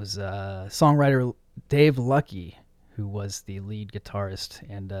 And it was songwriter Dave Lucky who was the lead guitarist.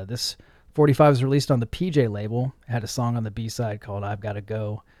 And this 45 was released on the PJ label. It had a song on the B-side called I've Gotta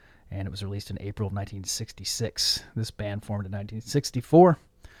Go, and it was released in April of 1966. This band formed in 1964,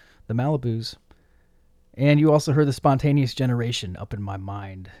 the Malibus. And you also heard the Spontaneous Generation, Up in My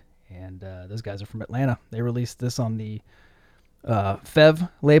Mind. And those guys are from Atlanta. They released this on the Fev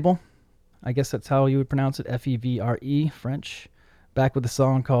label. I guess that's how you would pronounce it, F-E-V-R-E, French. Back with a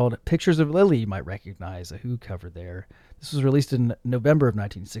song called Pictures of Lily, you might recognize, a Who cover there. This was released in November of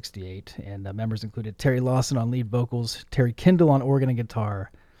 1968, and members included Terry Lawson on lead vocals, Terry Kindle on organ and guitar,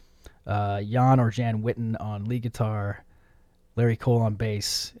 Jan or Jan Witten on lead guitar, Larry Cole on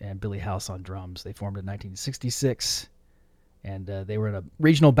bass, and Billy House on drums. They formed in 1966, and they were in a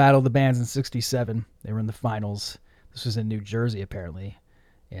regional battle of the bands in 67. They were in the finals. This was in New Jersey, apparently,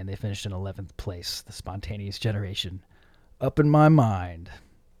 and they finished in 11th place, the Spontaneous Generation. Up in My Mind.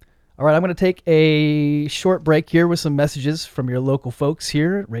 All right, I'm going to take a short break here with some messages from your local folks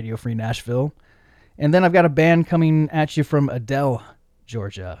here at Radio Free Nashville. And then I've got a band coming at you from Adel,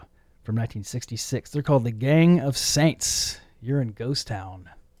 Georgia, from 1966. They're called the Gang of Saints. You're in Ghost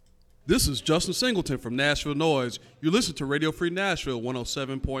Town. This is Justin Singleton from Nashville Noise. You listen to Radio Free Nashville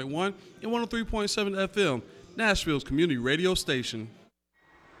 107.1 and 103.7 FM, Nashville's community radio station.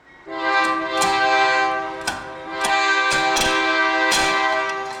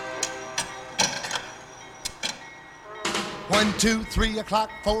 1, 2, 3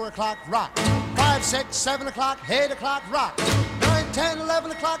 o'clock, 4 o'clock, rock. 5, 6, 7 o'clock, 8 o'clock, rock. 9, 10,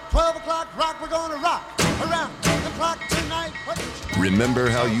 11 o'clock, 12 o'clock, rock. We're gonna rock around the clock tonight. Remember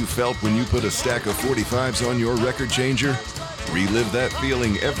how you felt when you put a stack of 45s on your record changer? Relive that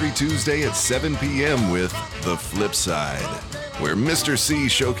feeling every Tuesday at 7 p.m. with The Flip Side, where Mr. C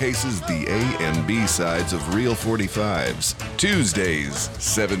showcases the A and B sides of real 45s. Tuesdays,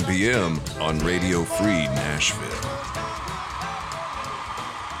 7 p.m. on Radio Free Nashville.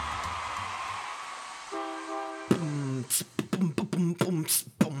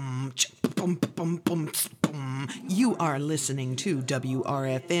 You are listening to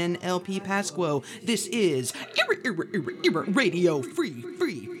WRFN LP Pasquo. This is Radio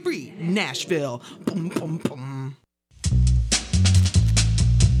Free Nashville. Boom, boom, boom.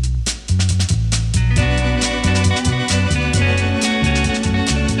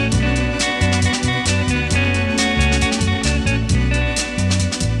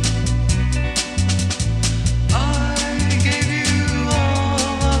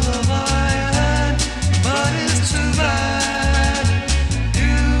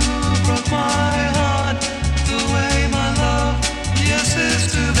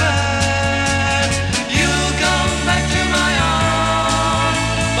 You got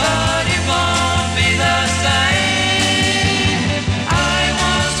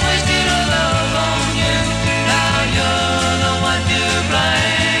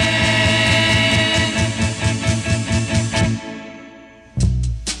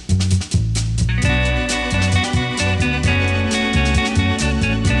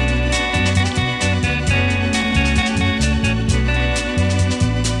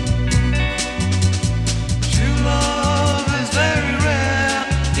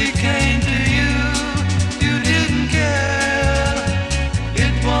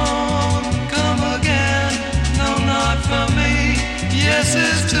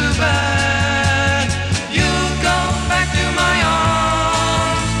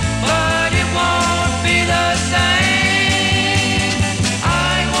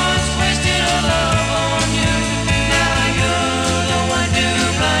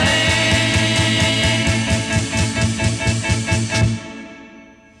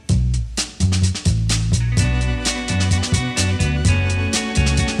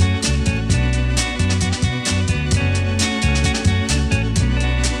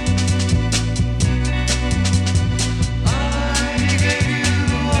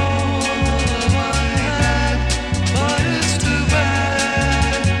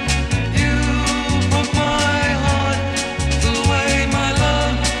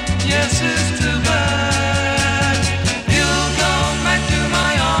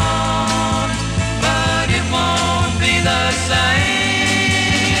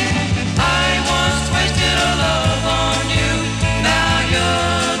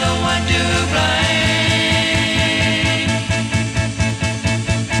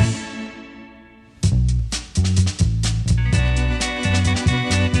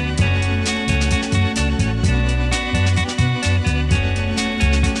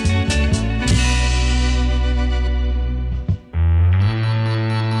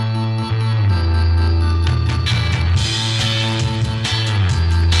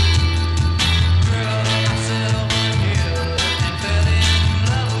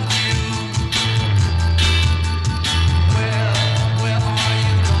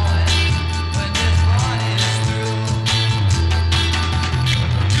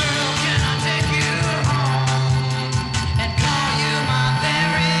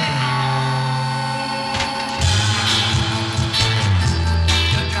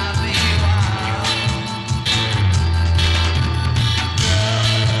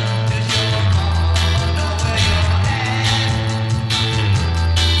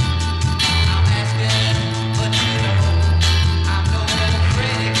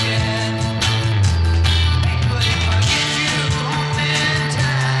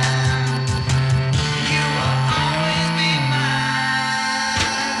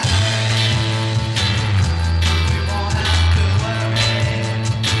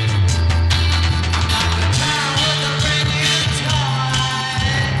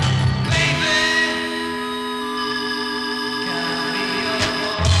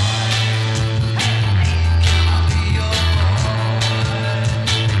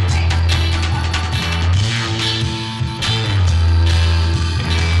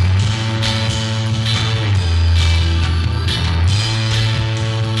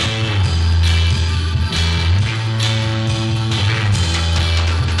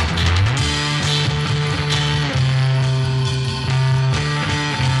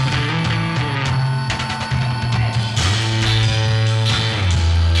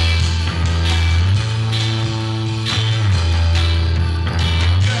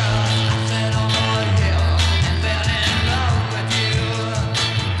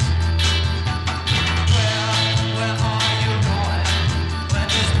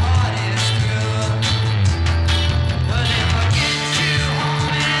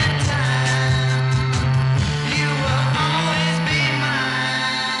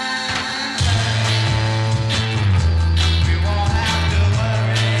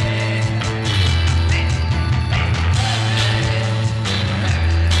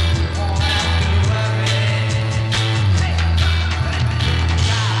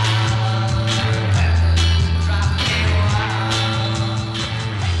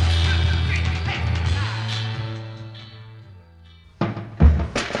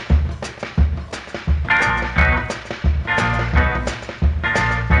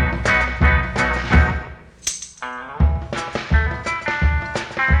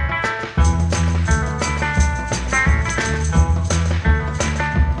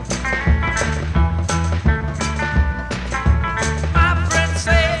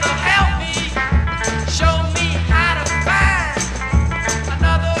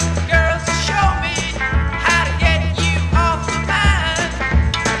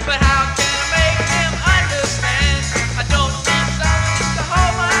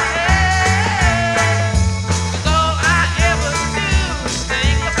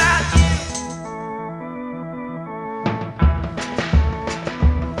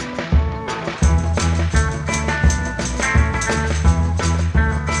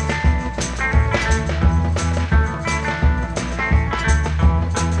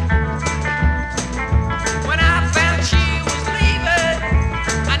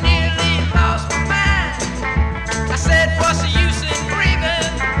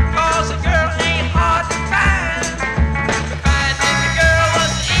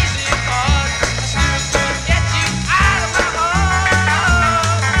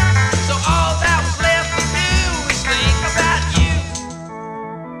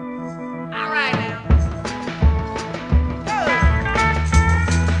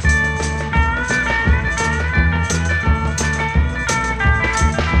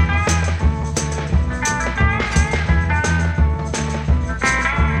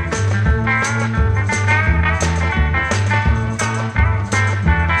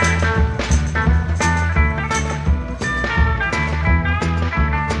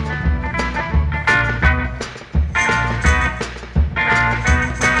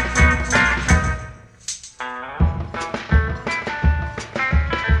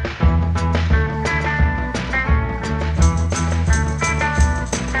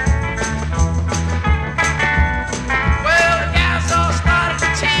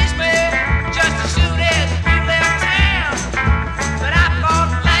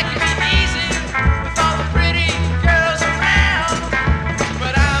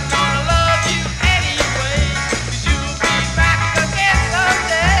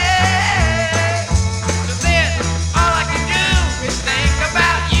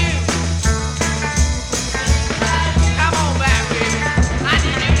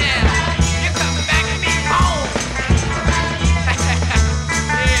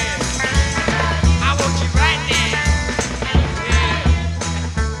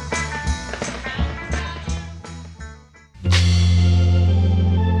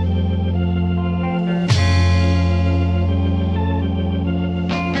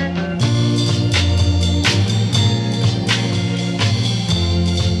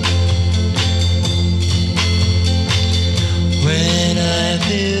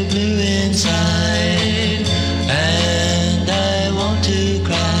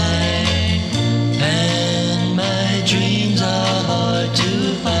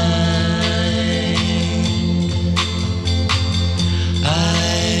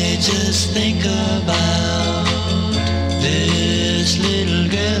just think about this little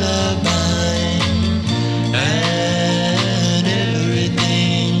girl of mine, and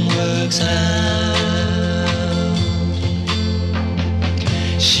everything works out.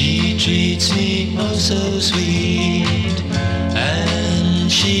 She treats me oh so sweet,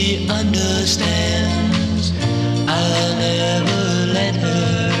 and she understands. I'll never let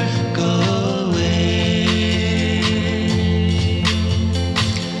her go away.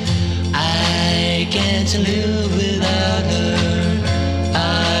 I can't live without her.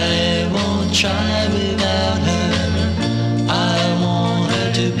 I won't try without her. I want her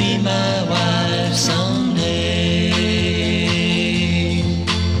to be my wife someday.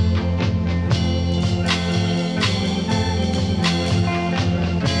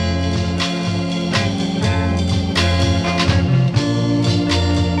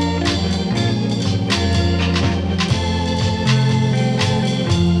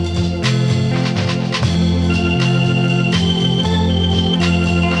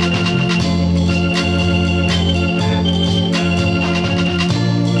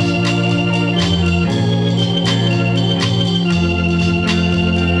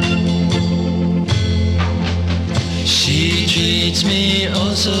 She treats me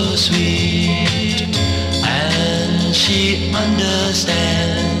oh so sweet, and she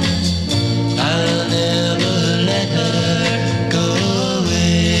understands. I'll never let her go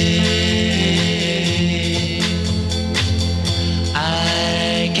away.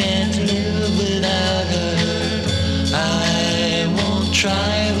 I can't live without her. I won't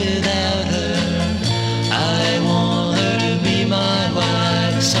try without her. I want her to be my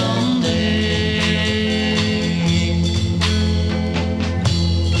wife someday.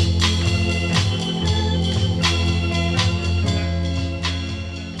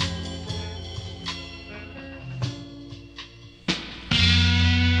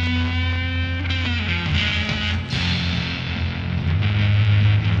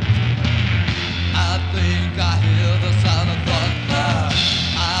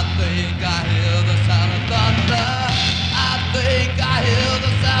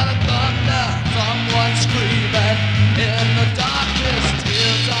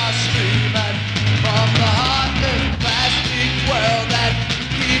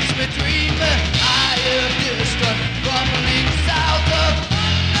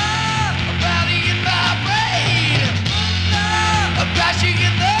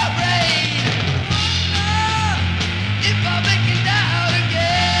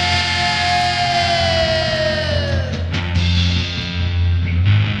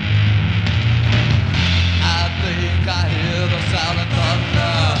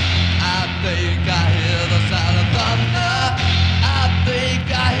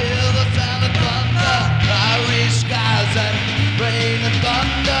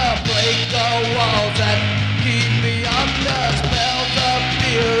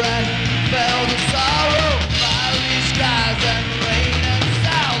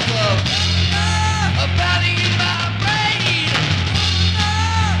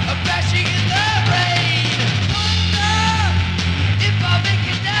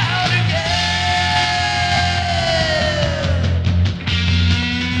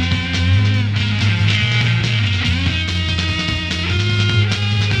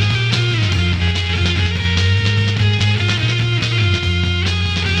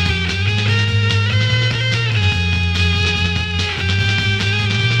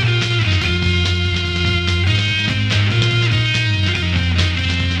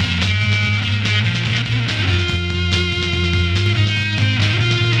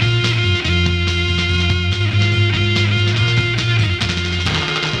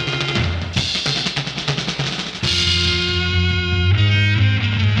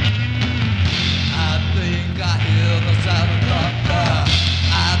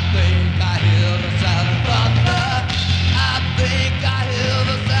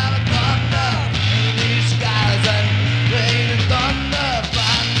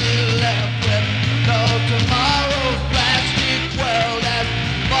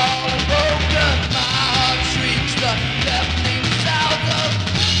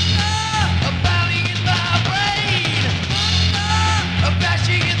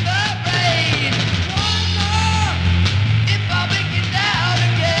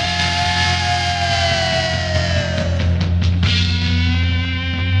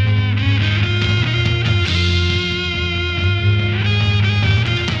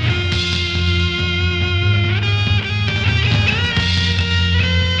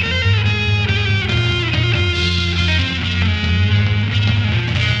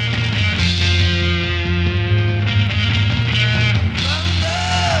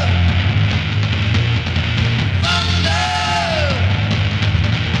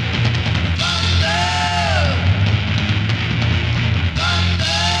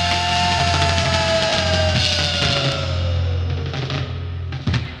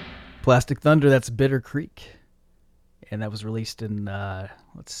 Plastic Thunder, that's Bitter Creek. And that was released in,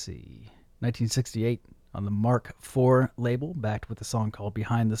 1968 on the Mark IV label, backed with a song called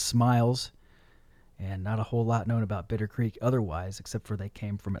Behind the Smiles. And not a whole lot known about Bitter Creek otherwise, except for they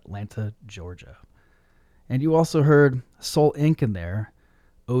came from Atlanta, Georgia. And you also heard Soul Inc. in there,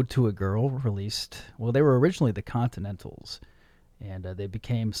 Ode to a Girl, released. Well, they were originally the Continentals, and they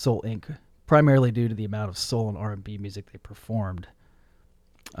became Soul Inc. primarily due to the amount of soul and R&B music they performed.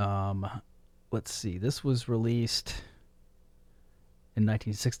 Let's see, this was released in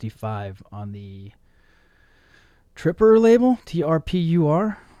 1965 on the Tripper label,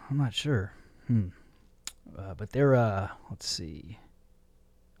 Trpur. I'm not sure. But they're, let's see,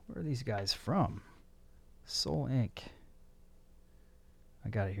 where are these guys from? Soul Inc. I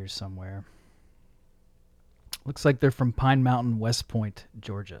got it here somewhere. Looks like they're from Pine Mountain, West Point,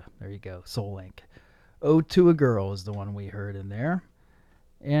 Georgia. There you go, Soul Inc. Ode to a Girl is the one we heard in there.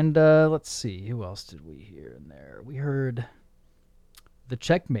 And let's see, who else did we hear in there? We heard the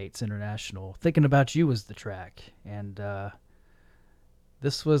Checkmates International. Thinking About You was the track. And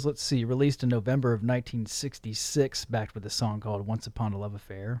this was, let's see, released in November of 1966, backed with a song called Once Upon a Love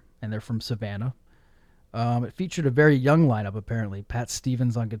Affair. And they're from Savannah. It featured a very young lineup, apparently. Pat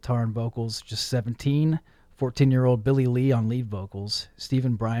Stevens on guitar and vocals, just 17. 14-year-old Billy Lee on lead vocals.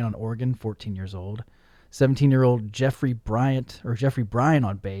 Stephen Bryan on organ, 14 years old. 17-year-old Jeffrey Bryan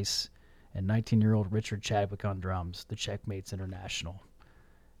on bass. And 19-year-old Richard Chadwick on drums, the Checkmates International.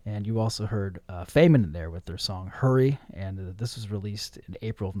 And you also heard Feynman in there with their song Hurry. And this was released in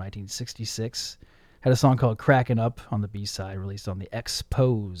April of 1966. Had a song called Crackin' Up on the B-side, released on the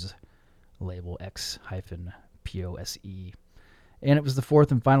X-Pose label, X-Pose. And it was the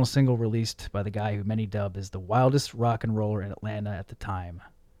fourth and final single released by the guy who many dub as the wildest rock and roller in Atlanta at the time.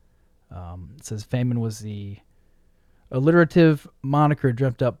 It says Feynman was the alliterative moniker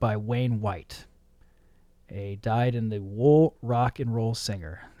dreamt up by Wayne White, a dyed-in-the-wool rock and roll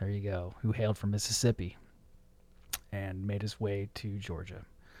singer, there you go, who hailed from Mississippi and made his way to Georgia.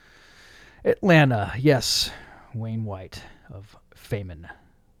 Atlanta, yes, Wayne White of Feynman.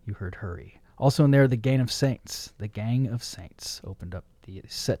 You heard Hurry. Also in there, The Gang of Saints. The Gang of Saints opened up the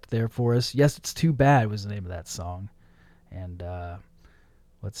set there for us. Yes, It's Too Bad was the name of that song. And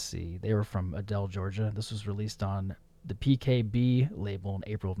let's see, they were from Adel, Georgia. This was released on the PKB label in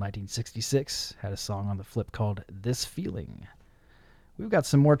April of 1966. Had a song on the flip called This Feeling. We've got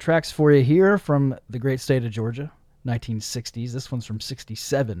some more tracks for you here from the great state of Georgia, 1960s. This one's from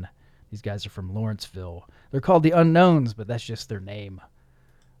 67. These guys are from Lawrenceville. They're called the Unknowns, but that's just their name.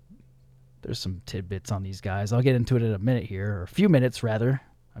 There's some tidbits on these guys. I'll get into it in a minute here, or a few minutes, rather.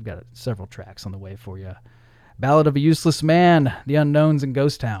 I've got several tracks on the way for you. Ballad of a Useless Man, The Unknowns in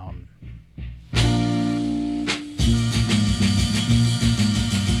Ghost Town.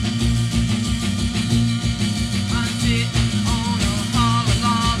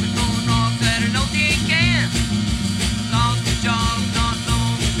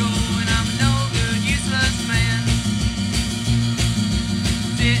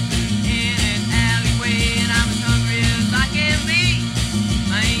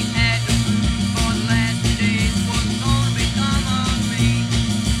 Become of me.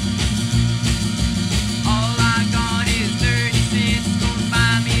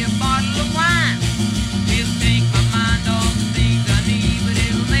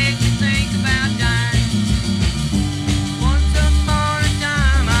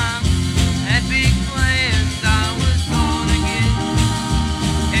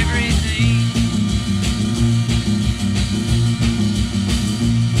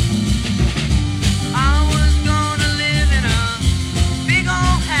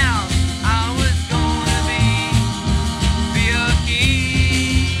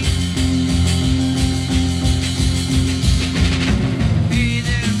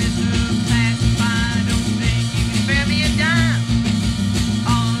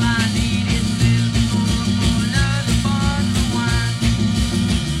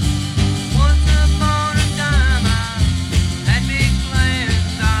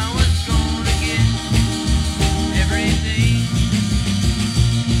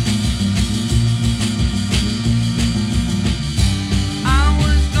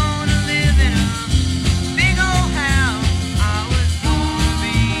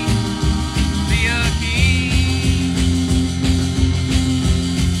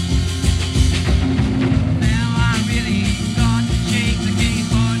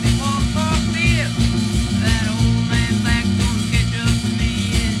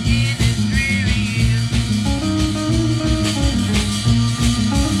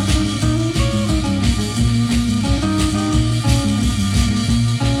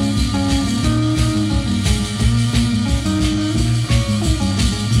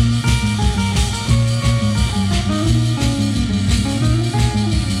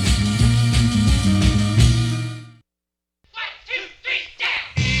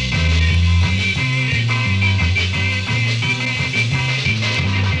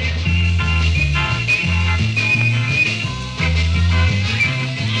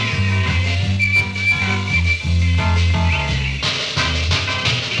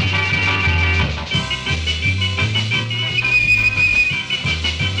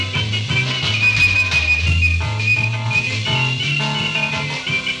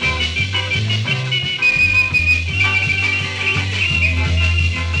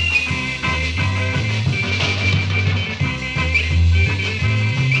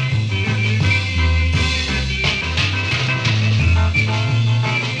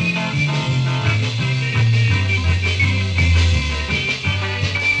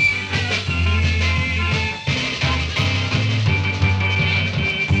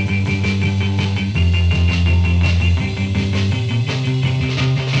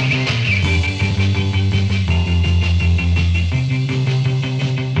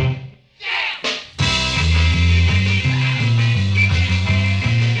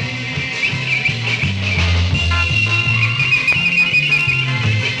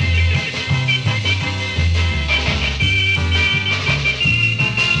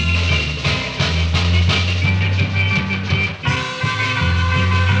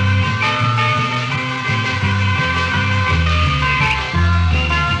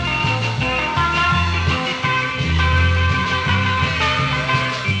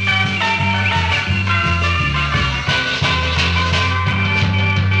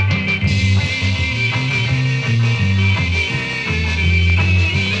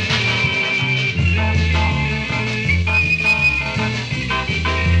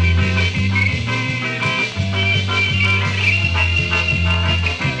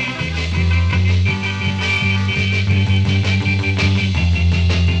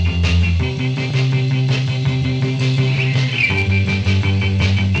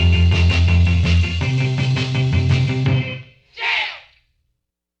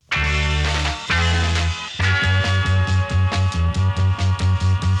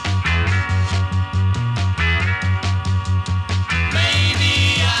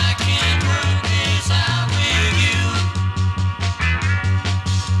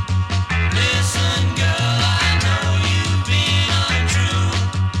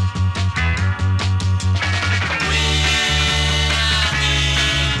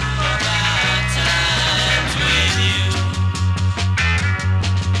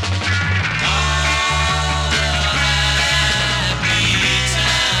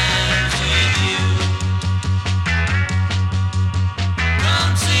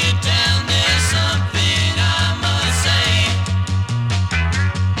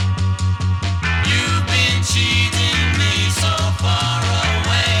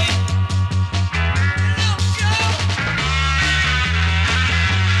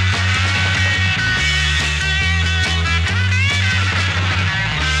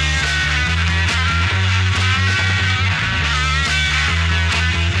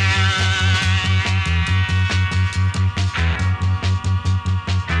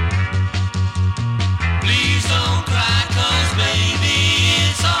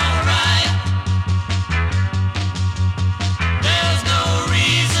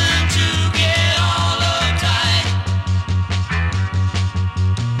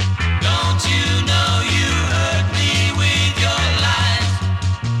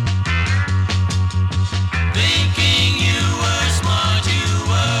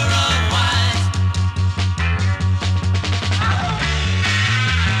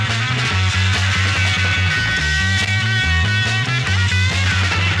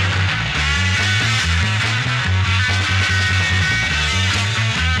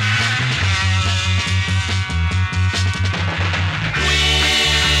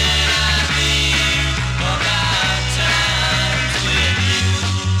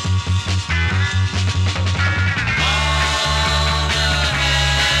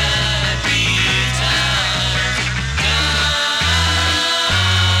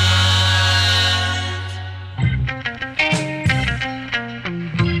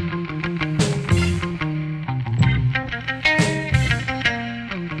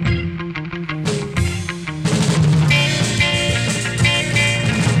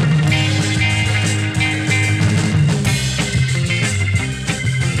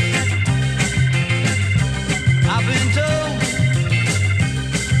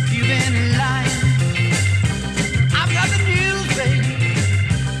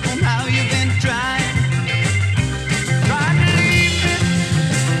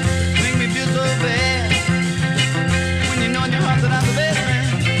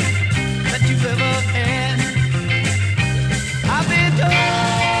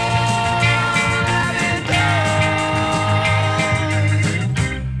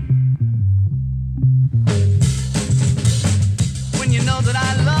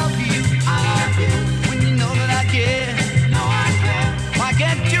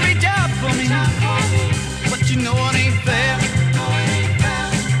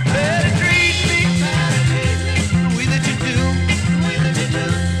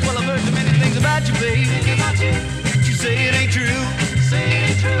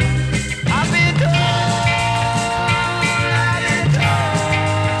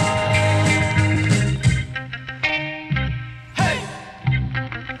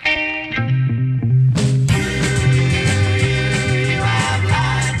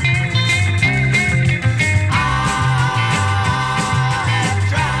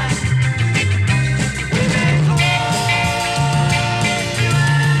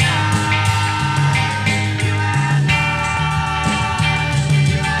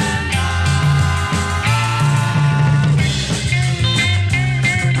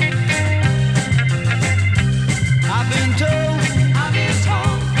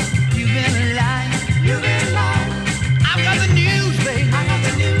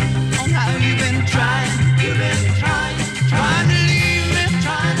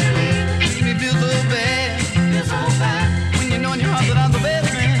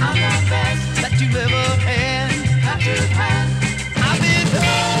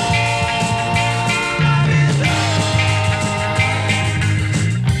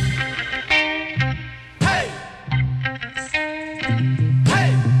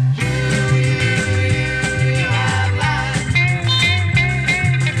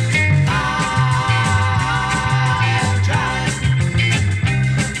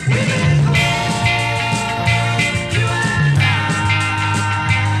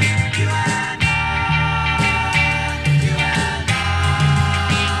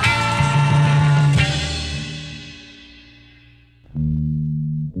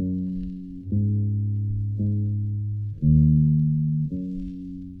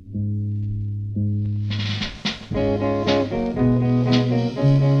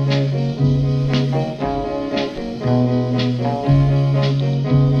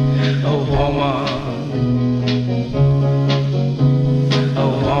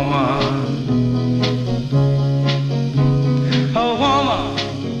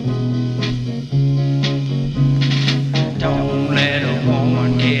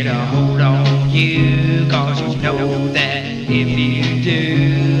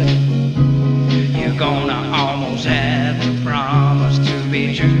 always have to promise to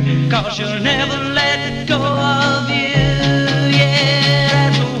be true, 'cause she'll never let go of you. Yeah,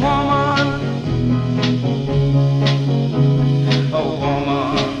 that's a woman. A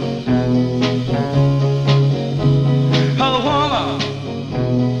woman. A woman.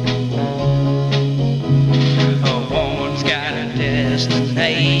 A woman's got a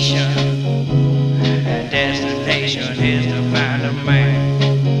destination. That destination is to find a man.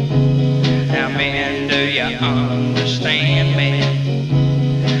 Now, men, do you understand me?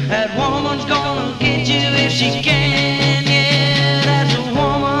 That woman's gonna get you if she can. Yeah, that's a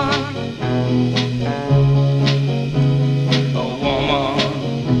woman. A woman.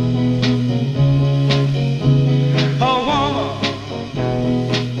 A woman.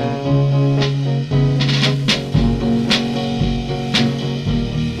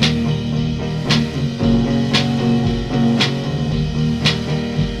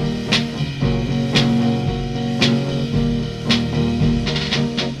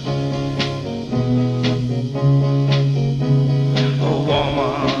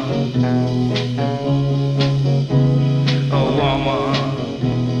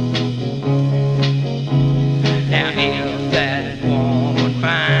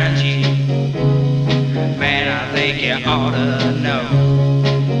 Ought to know,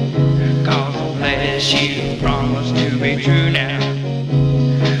 'cause unless you promise to be true now,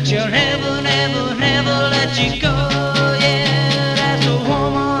 she'll never, never, never let you go. Yeah, that's a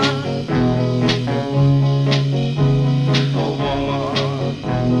woman. A woman.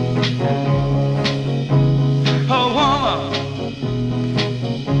 A woman.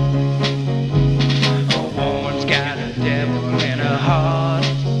 A woman's got a devil in her heart.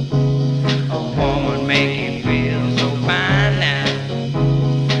 A woman make you feel so fine now.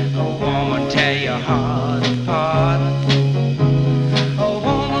 A woman tear your heart apart. A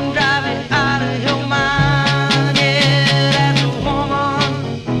woman drive you out of your mind. Yeah, that's a woman.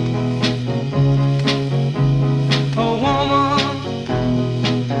 A woman.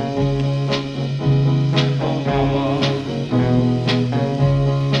 A woman.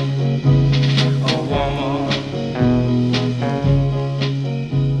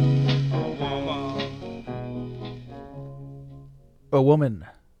 A woman. A Woman,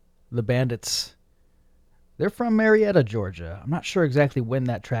 the Bandits. They're from Marietta, Georgia. I'm not sure exactly when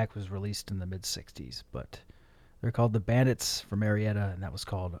that track was released in the mid-60s, but they're called the Bandits from Marietta, and that was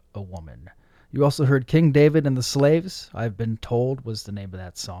called A Woman. You also heard King David and the Slaves, I've Been Told was the name of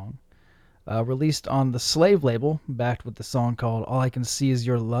that song. Released on the Slave label, backed with the song called All I Can See Is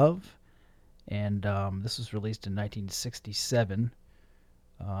Your Love, and this was released in 1967.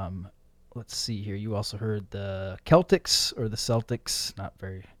 Let's see here. You also heard the Celtics or the Celtics.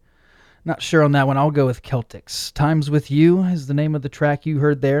 Not sure on that one. I'll go with Celtics. Times With You is the name of the track you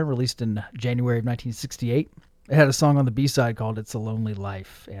heard there, released in January of 1968. It had a song on the B-side called It's a Lonely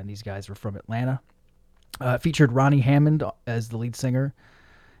Life, and these guys were from Atlanta. It featured Ronnie Hammond as the lead singer,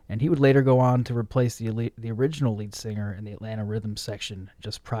 and he would later go on to replace the original lead singer in the Atlanta rhythm section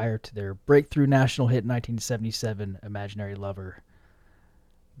just prior to their breakthrough national hit in 1977, Imaginary Lover.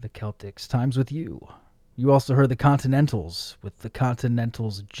 The Celtics, Times With You. You also heard the Continentals with the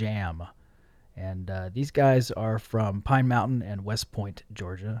Continentals Jam. And these guys are from Pine Mountain and West Point,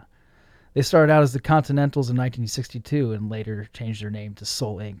 Georgia. They started out as the Continentals in 1962 and later changed their name to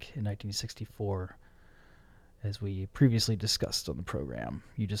Soul Inc. in 1964, as we previously discussed on the program.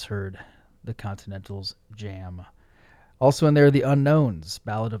 You just heard the Continentals Jam. Also in there, the Unknowns,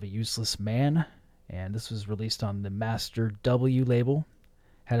 Ballad of a Useless Man. And this was released on the Master W label.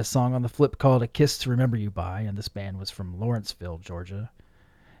 Had a song on the flip called A Kiss to Remember You By, and this band was from Lawrenceville, Georgia.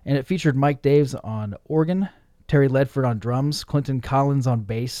 And it featured Mike Daves on organ, Terry Ledford on drums, Clinton Collins on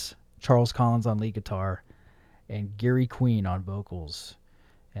bass, Charles Collins on lead guitar, and Gary Queen on vocals.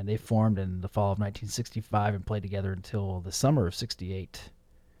 And they formed in the fall of 1965 and played together until the summer of 68.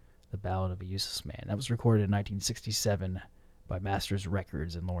 The Ballad of a Useless Man. That was recorded in 1967 by Masters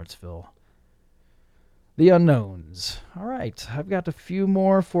Records in Lawrenceville. The Unknowns. All right, I've got a few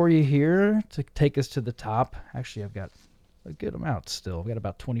more for you here to take us to the top. Actually, I've got a good amount still. We've got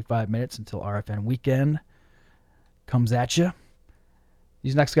about 25 minutes until RFN Weekend comes at you.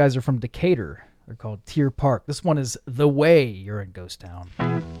 These next guys are from Decatur. They're called Tier Park. This one is The Way You're in Ghost Town.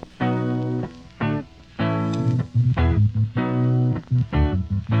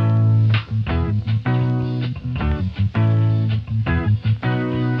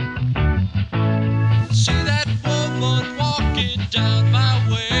 See that woman walking down my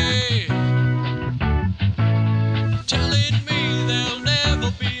way, telling me there'll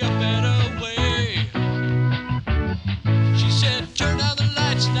never be a better way. She said, turn out the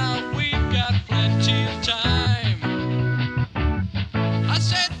lights now, we've got plenty of time. I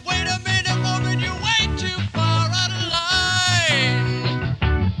said, wait a minute, woman, you're way too far out of line.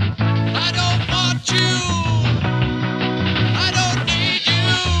 I don't want you. I don't need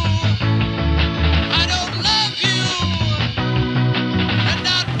you. I don't love you. And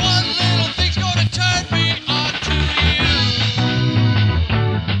not one little thing's gonna turn me on to you.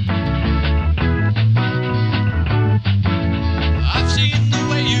 I've seen the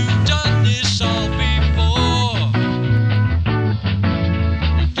way you've done this all before.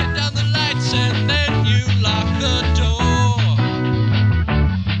 You get down the lights and then you lock the door.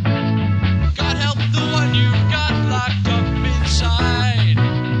 God help the one you got locked up inside.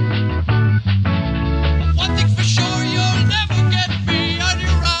 One thing for sure, you'll never get me on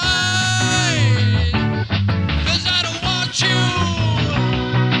your ride. 'Cause I don't want you.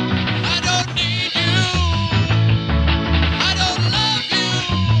 I don't need you. I don't love you.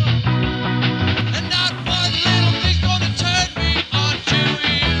 And not one little thing's gonna turn me on to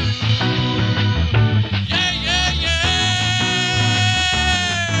you. Yeah, yeah, yeah.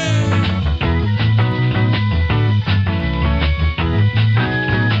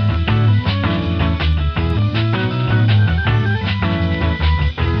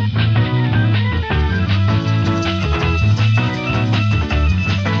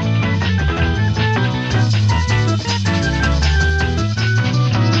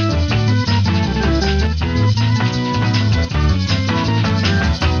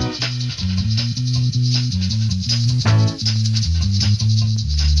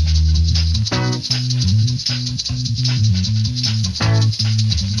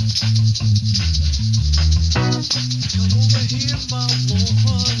 Come over here, my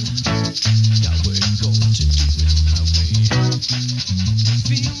woman. Yeah, we're going to do it my way.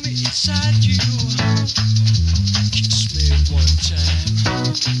 Feel me inside you. Kiss me one time.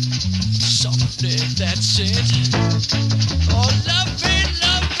 Softly, that's it. Oh, love me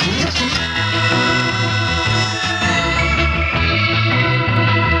now.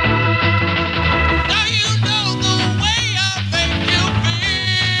 Now you know the way I make you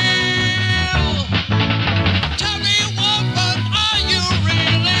feel. Tell me, woman, are you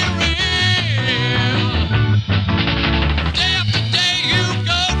really real? Day after day you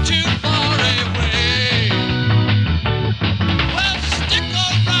go too far away. Well, stick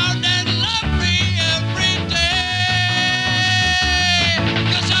around and love me every day.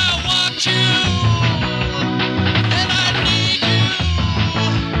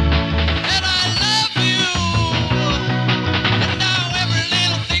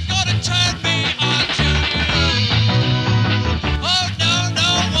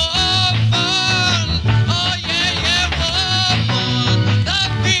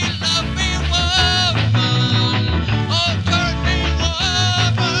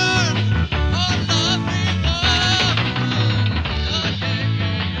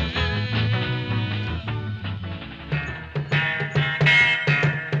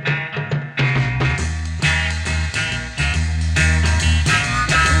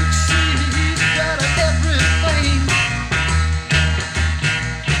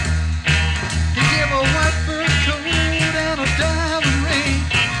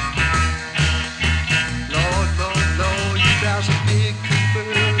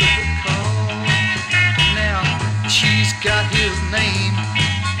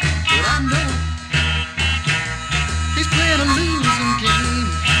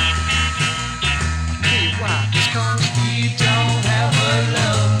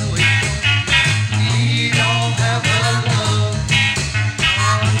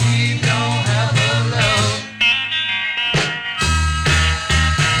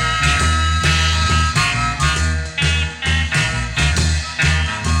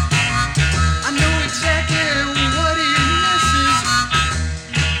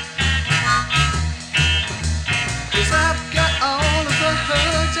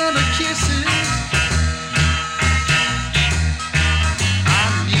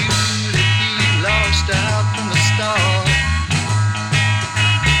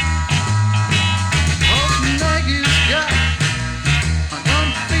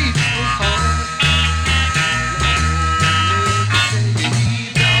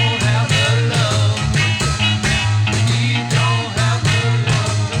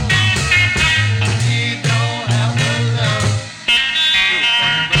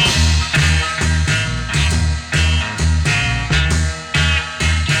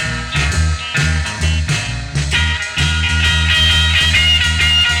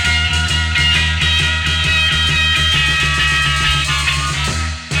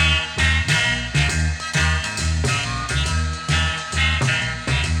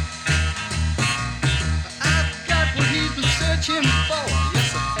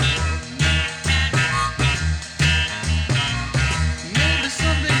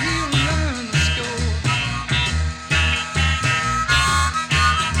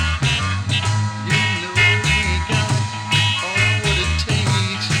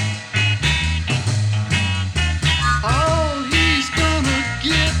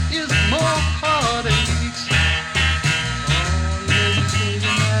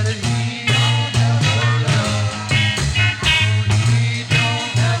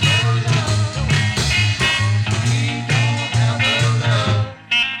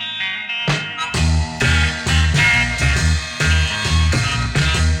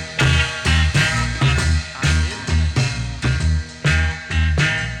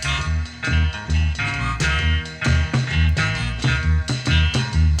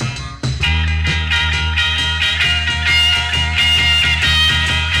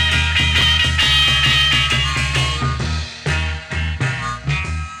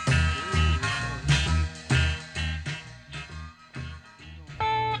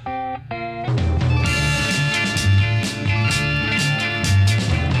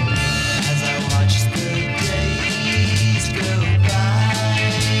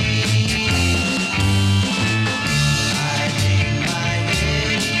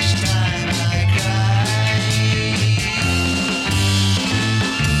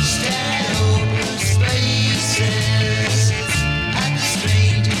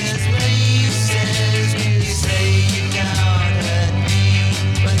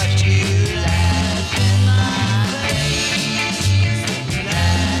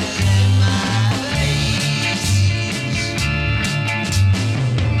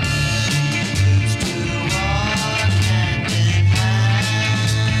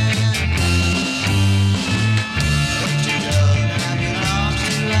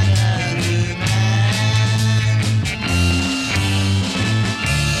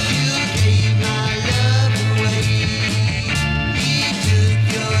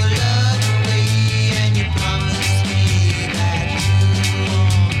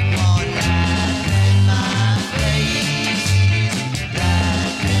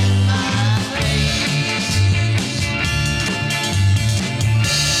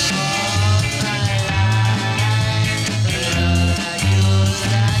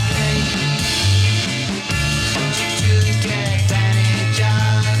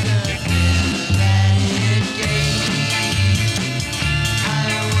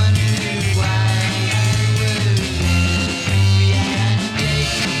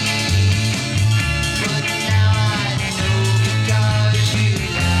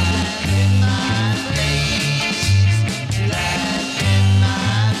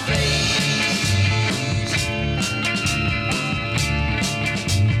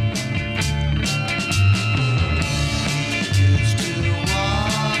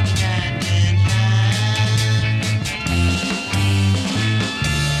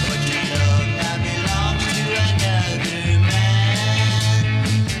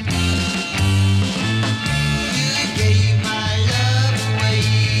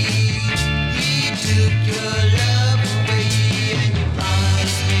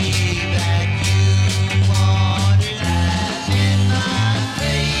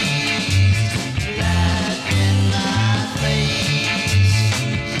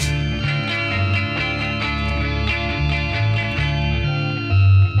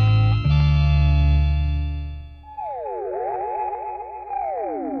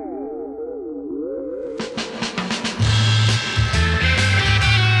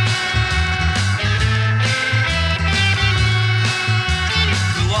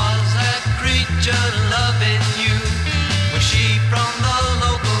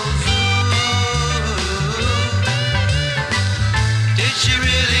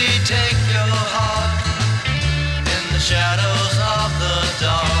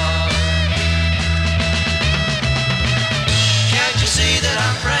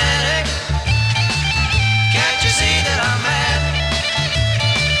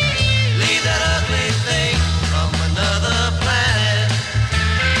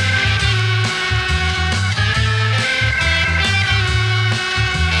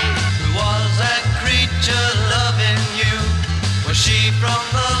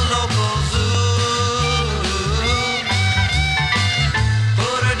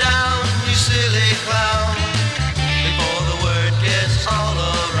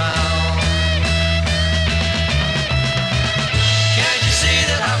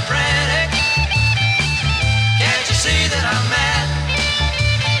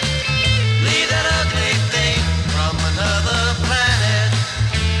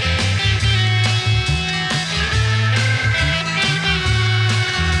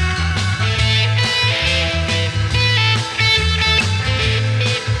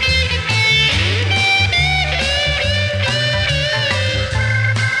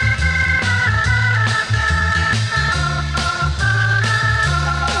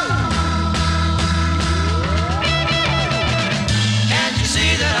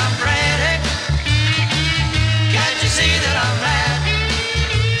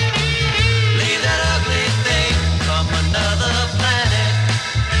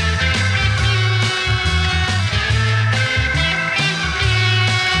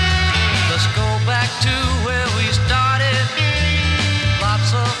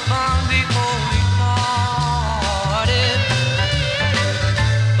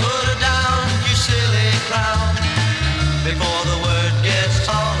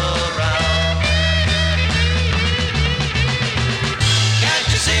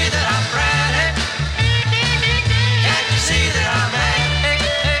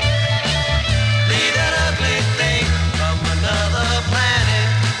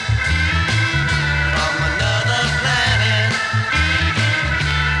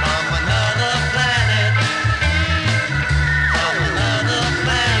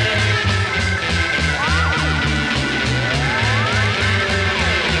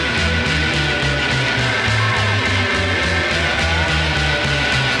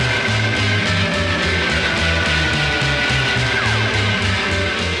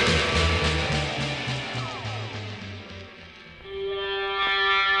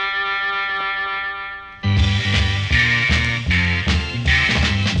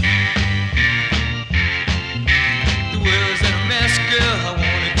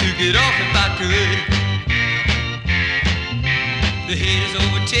 get off if I could. The heat is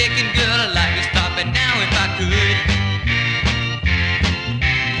overtaken, girl, I'd like to stop it now if I could.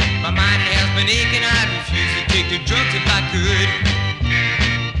 My mind has been aching, I'd refuse to take the drugs if I could.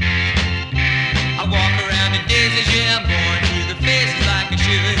 I walk around in daisies, yeah, I'm going through the phases like I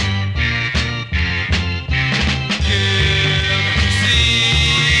should. Girl, don't you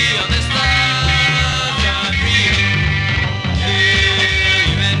see all this love's unreal? Girl,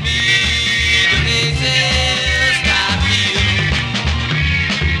 you and me don't exist, I feel.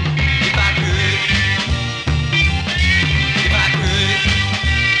 If I could, if I could.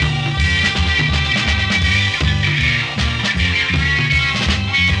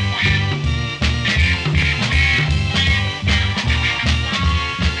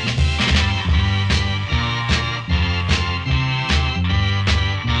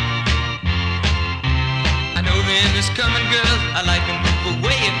 I know the end is coming, girl. I'd like to move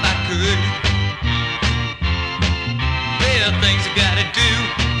away if I could. There are things I gotta do,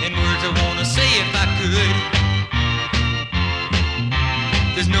 and words I wanna say if I could.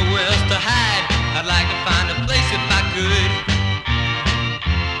 There's nowhere else to hide. I'd like to find a place if I could.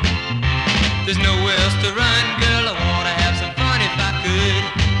 There's nowhere else to run, girl. I wanna have some fun if I could.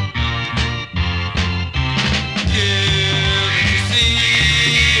 Girl, don't you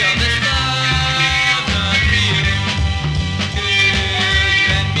see all this love's unreal? Girl,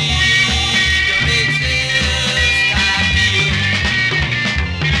 you and me don't exist, I feel.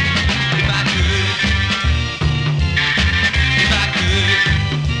 If I could, if I could.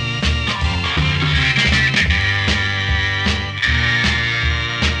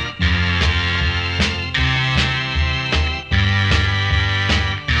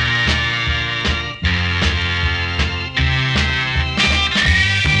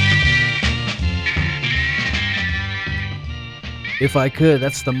 If I Could,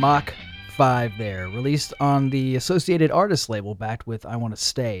 that's the Mach 5 there, released on the Associated Artists label, backed with I Want to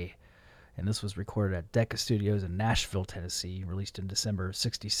Stay. And this was recorded at Decca Studios in Nashville, Tennessee, released in December of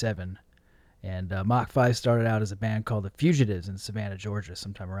 67. And Mach 5 started out as a band called The Fugitives in Savannah, Georgia,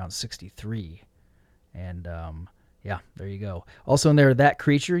 sometime around 63. And yeah, there you go. Also in there, That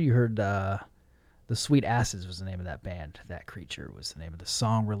Creature, you heard The Sweet Acids was the name of that band. That Creature was the name of the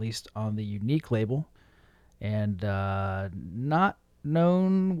song, released on the Unique label. And not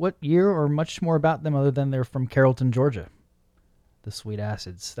known what year or much more about them other than they're from Carrollton, Georgia. The Sweet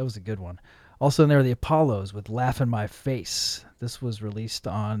Acids. That was a good one. Also in there, The Apollos with Laugh in My Face. This was released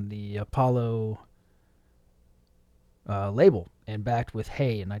on the Apollo label and backed with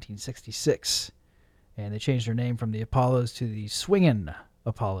Hay in 1966. And they changed their name from the Apollos to the Swingin'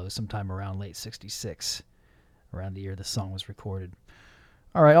 Apollos sometime around late 66, around the year the song was recorded.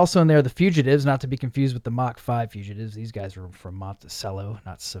 All right, also in there, The Fugitives, not to be confused with the Mach 5 Fugitives. These guys were from Monticello,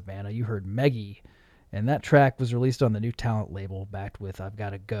 not Savannah. You heard Meggie, and that track was released on the New Talent label, backed with I've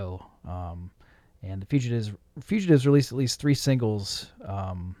Gotta Go. And the Fugitives released at least 3 singles,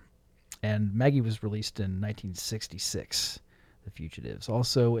 and Maggie was released in 1966, The Fugitives.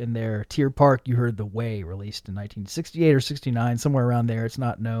 Also in there, Tier Park, you heard The Way, released in 1968 or 69, somewhere around there. It's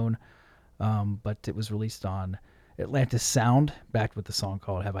not known, but it was released on Atlantis Sound, backed with the song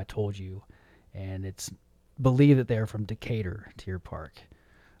called Have I Told You, and it's believed that they're from Decatur, Tier Park.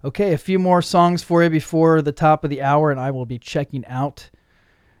 Okay, a few more songs for you before the top of the hour, and I will be checking out.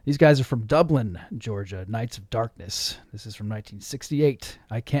 These guys are from Dublin, Georgia, Knights of Darkness. This is from 1968.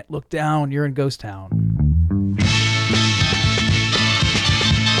 I Can't Look Down, You're in Ghost Town.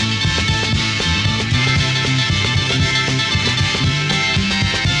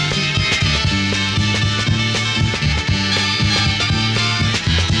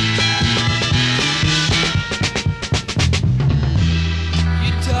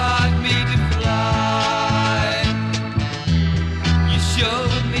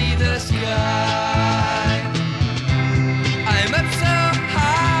 I'm up so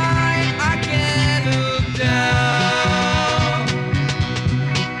high I can't look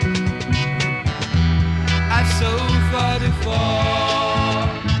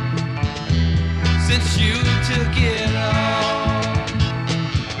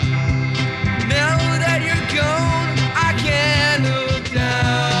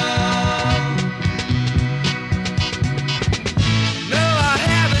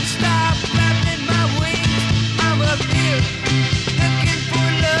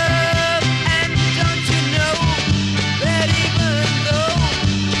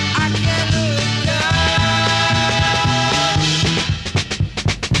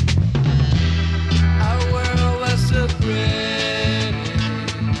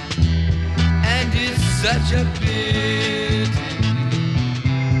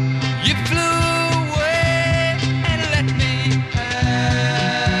You flew away and let me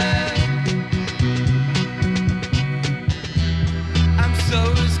hang. I'm so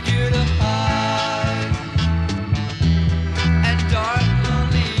scared of high and dark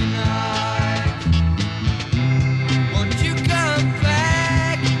lonely night. Won't you come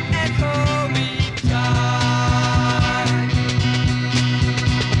back and hold me tight?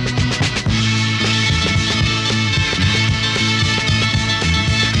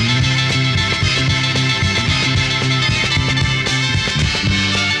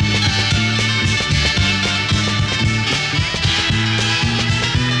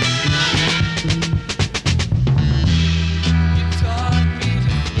 You taught me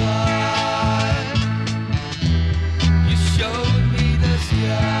to fly. You showed me the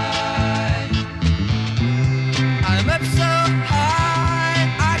sky. I'm up so high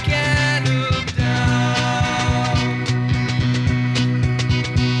I can't look down.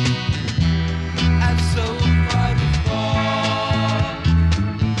 I'm so far to fall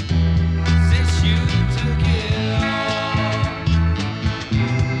since you took it all.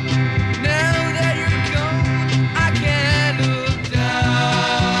 Now that you're gone, I can't look down.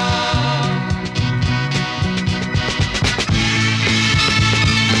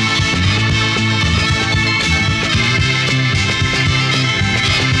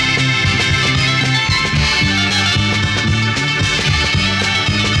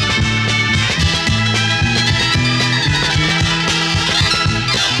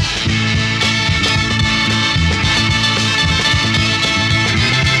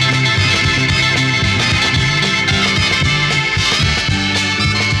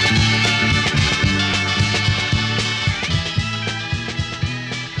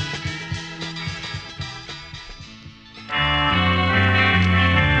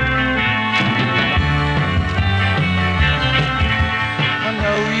 I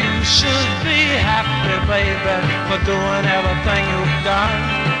know you should be happy, baby, for doing everything you've done.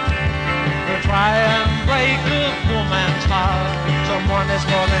 To try and break a woman's heart, someone is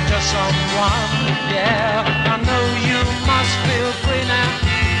more than just someone. Yeah, I know you must feel free now.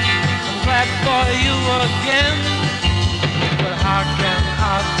 I'm glad for you again. But how can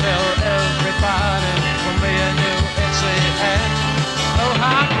I tell everybody from me and you it's the end? Oh,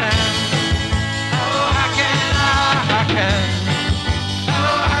 how can? Oh, how can I? How can?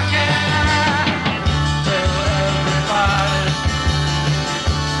 Oh, how can I tell everybody?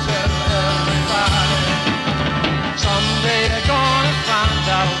 Tell everybody. Someday they're gonna find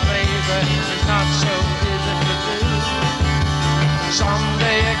out, baby, it's not so easy to do.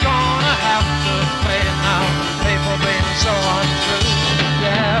 Someday you're gonna have to pay now, people being so untrue.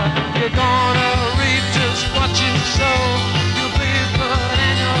 Yeah, you're gonna reap just what you sow. You'll be put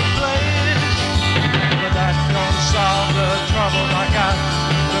in your place. But that don't solve the trouble I got,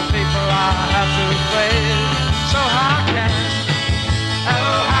 the people I have to face. So how can,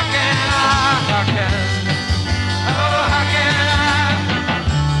 oh how can how can, oh how can I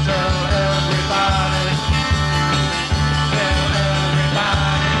tell everybody, tell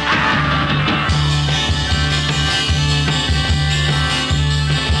everybody.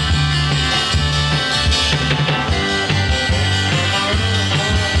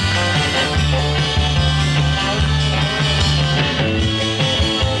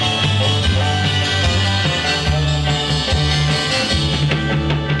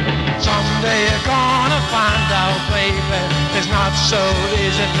 Someday you're gonna find out, baby, it's not so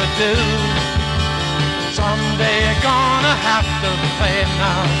easy to do. Someday you're gonna have to pay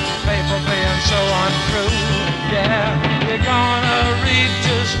now, people being so untrue. Yeah, you're gonna reap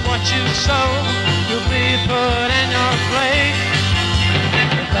just what you sow. You'll be put in your place.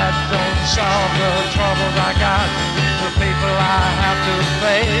 But that don't solve the troubles I got, the people I have to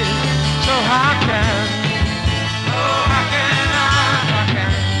face. So how can, oh how can I, how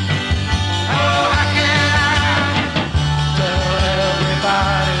can, oh how can I tell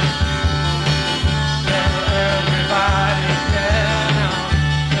everybody, tell everybody, yeah, now,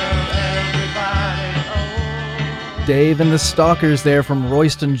 tell everybody, oh. Dave and the Stalkers there from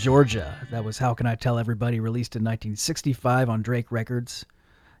Royston, Georgia. That was How Can I Tell Everybody, released in 1965 on Drake Records.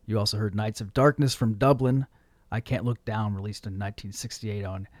 You also heard Nights of Darkness from Dublin. I Can't Look Down, released in 1968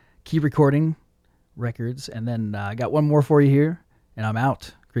 on Key Recording Records. And then I got one more for you here, and I'm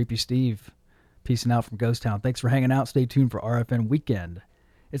out. Creepy Steve, peacing out from Ghost Town. Thanks for hanging out. Stay tuned for RFN Weekend.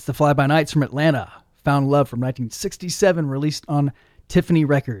 It's the Fly By Nights from Atlanta. Found Love from 1967, released on Tiffany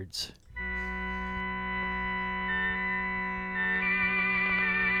Records.